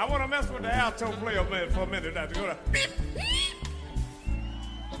 I wanna mess with the alto player for a minute. Now to go to beep, beep.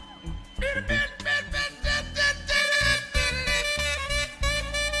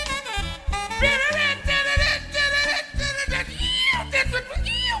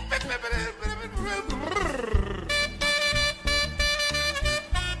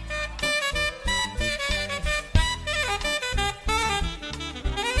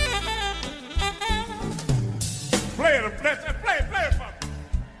 Play it for me.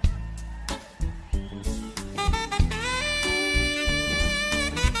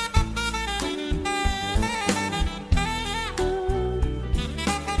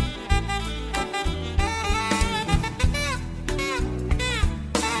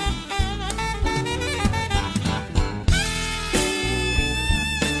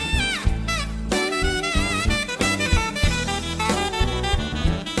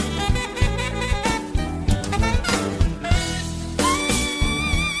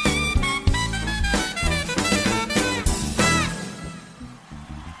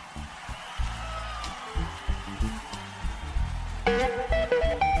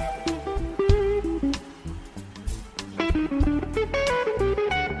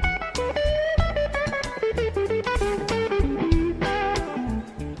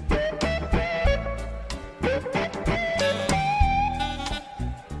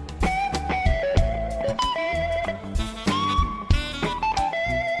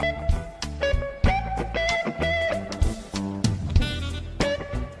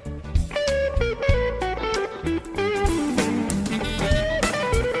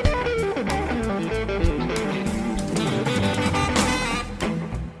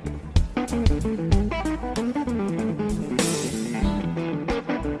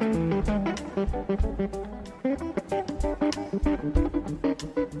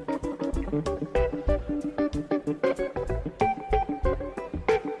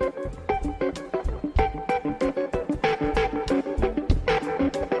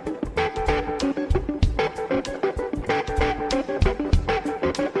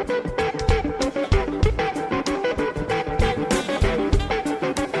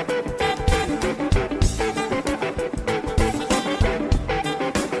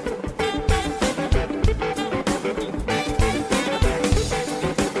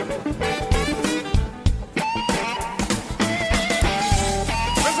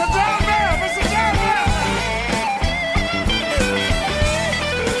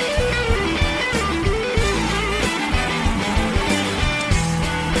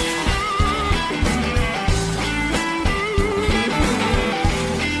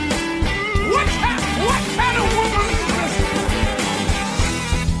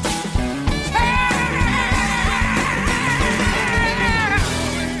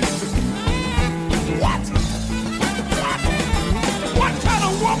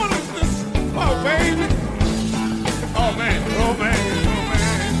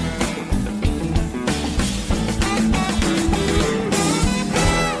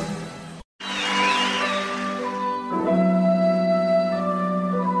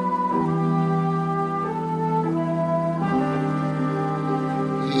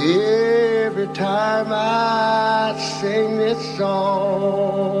 Every time I sing this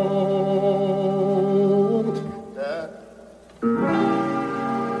song,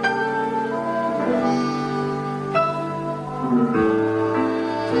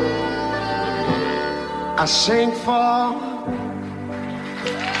 I sing for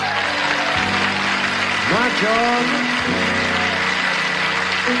my Georgia.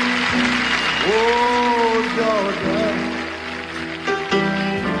 Oh, Georgia.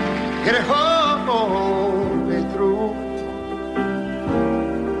 Get it home way through.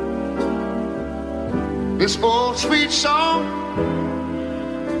 This old sweet song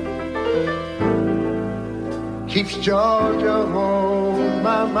keeps Georgia on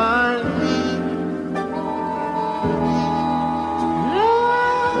my mind.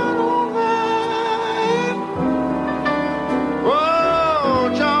 Oh,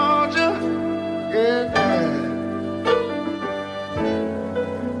 Georgia, yeah.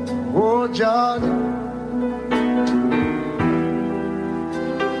 Oh, Georgia,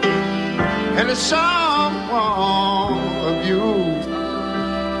 and the song of you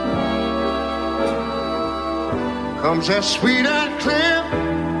comes as sweet and clear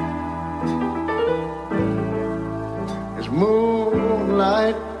as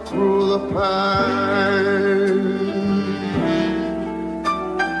moonlight through the pine.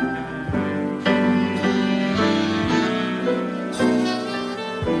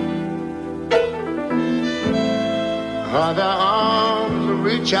 Are the arms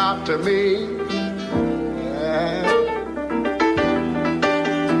reach out to me.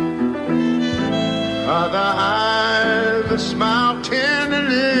 Other eyes that smile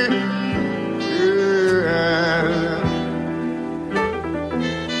tenderly. Yeah.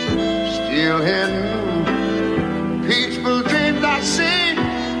 Still hidden peaceful dreams I see.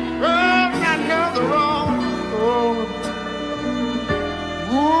 Oh, I know the wrong.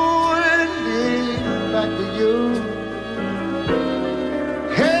 Wouldn't back to you.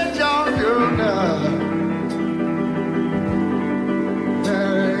 Hey, Georgia,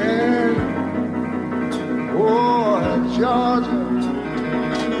 oh, Georgia.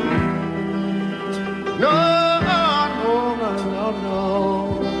 No,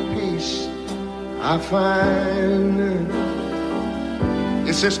 peace I find.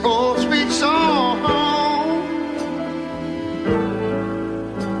 It's this old sweet song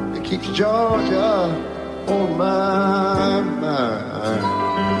that keeps Georgia on my mind.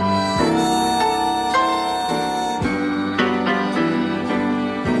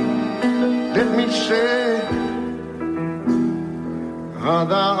 Let me say,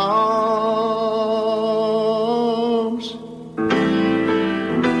 other arms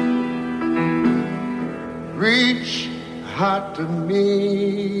reach out to me.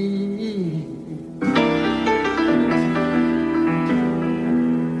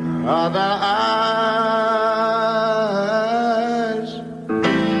 Other eyes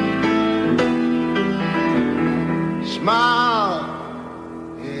smile,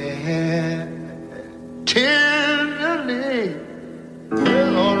 yeah, tenderly.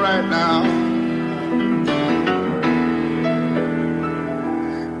 Well, all right now.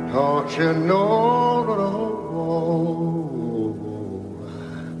 Don't you know?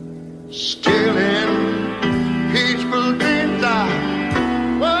 Still in peaceful dreams, I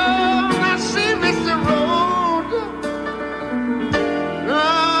see Mr. Road.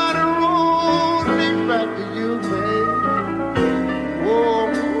 The road leads back to you, babe. Oh,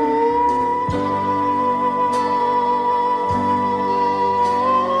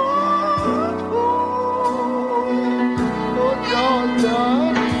 Georgia.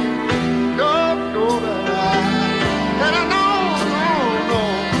 And I know,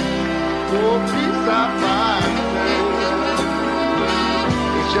 peace I find.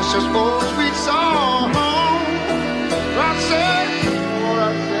 It's just this old sweet song. I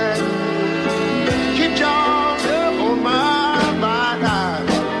said, keep Georgia on my mind.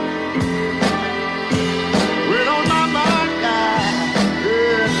 Well, on my mind,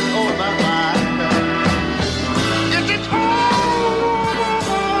 yeah, on my mind. It's this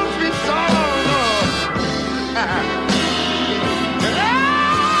old sweet song.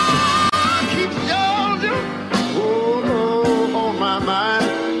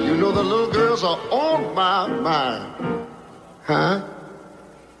 The little girls are on my mind. Huh?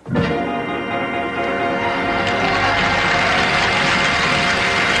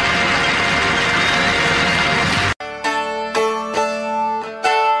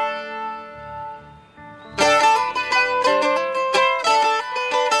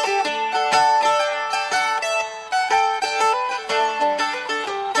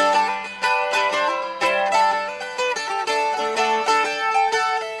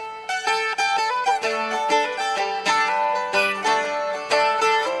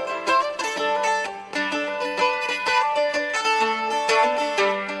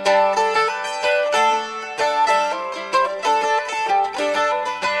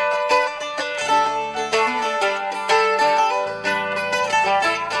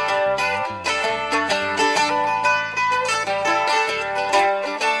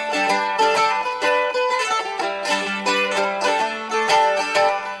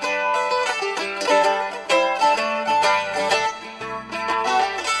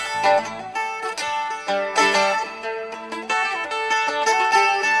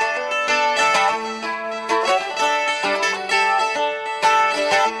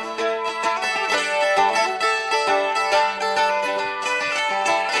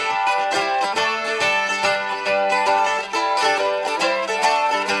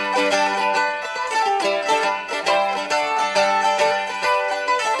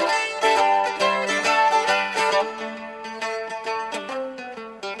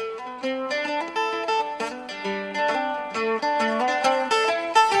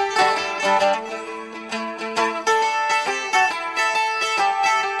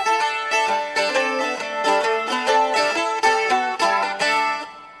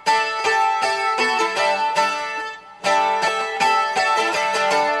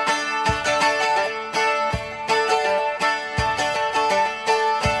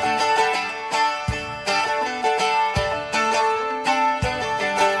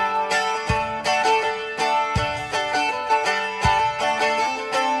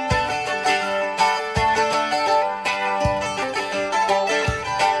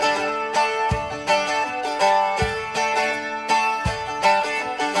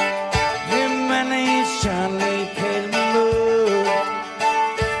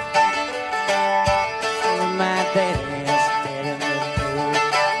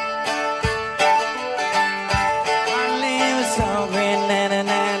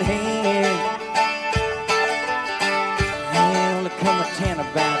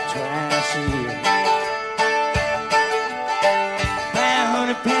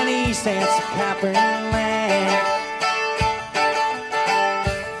 cents of copper in the land.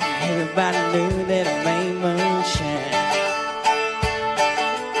 Everybody knew that it made moonshine.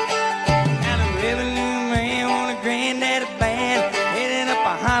 Now the revenue man on a granddaddy band, heading up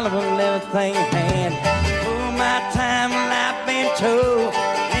a Hollywood, everything he had. For my time in life been told,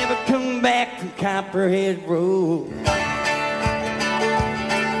 never come back from Copperhead Road.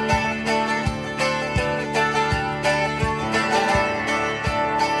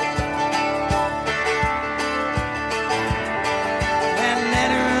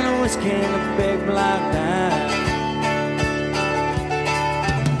 In a big block dime,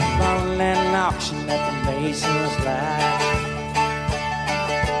 falling at an auction at the Mason's Light.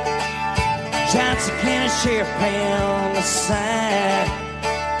 Johnson County Sheriff pen on the side.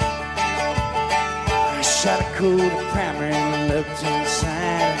 I shot a cool to primer and looked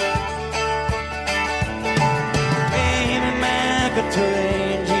inside. Baby, Michael to the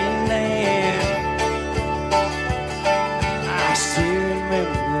engineer. I still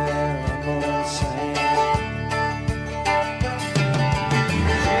remember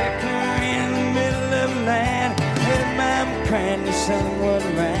crying your son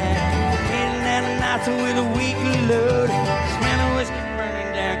wasn't right. Heading down the night with a weekly load, smelling whiskey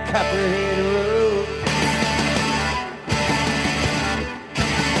burning down Copperhead Road.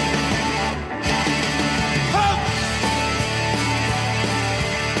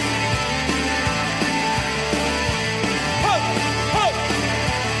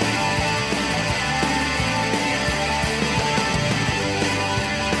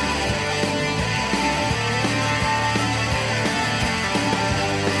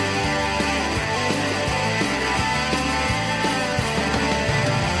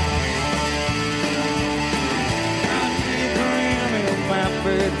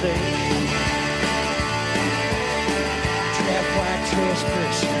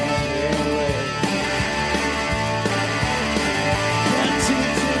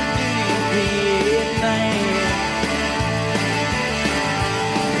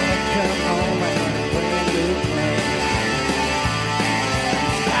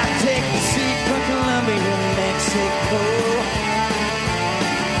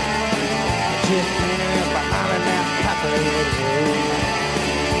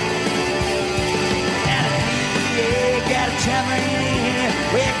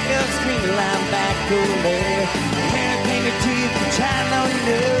 Wake up, scream, I'm back over there. Can't think of teeth,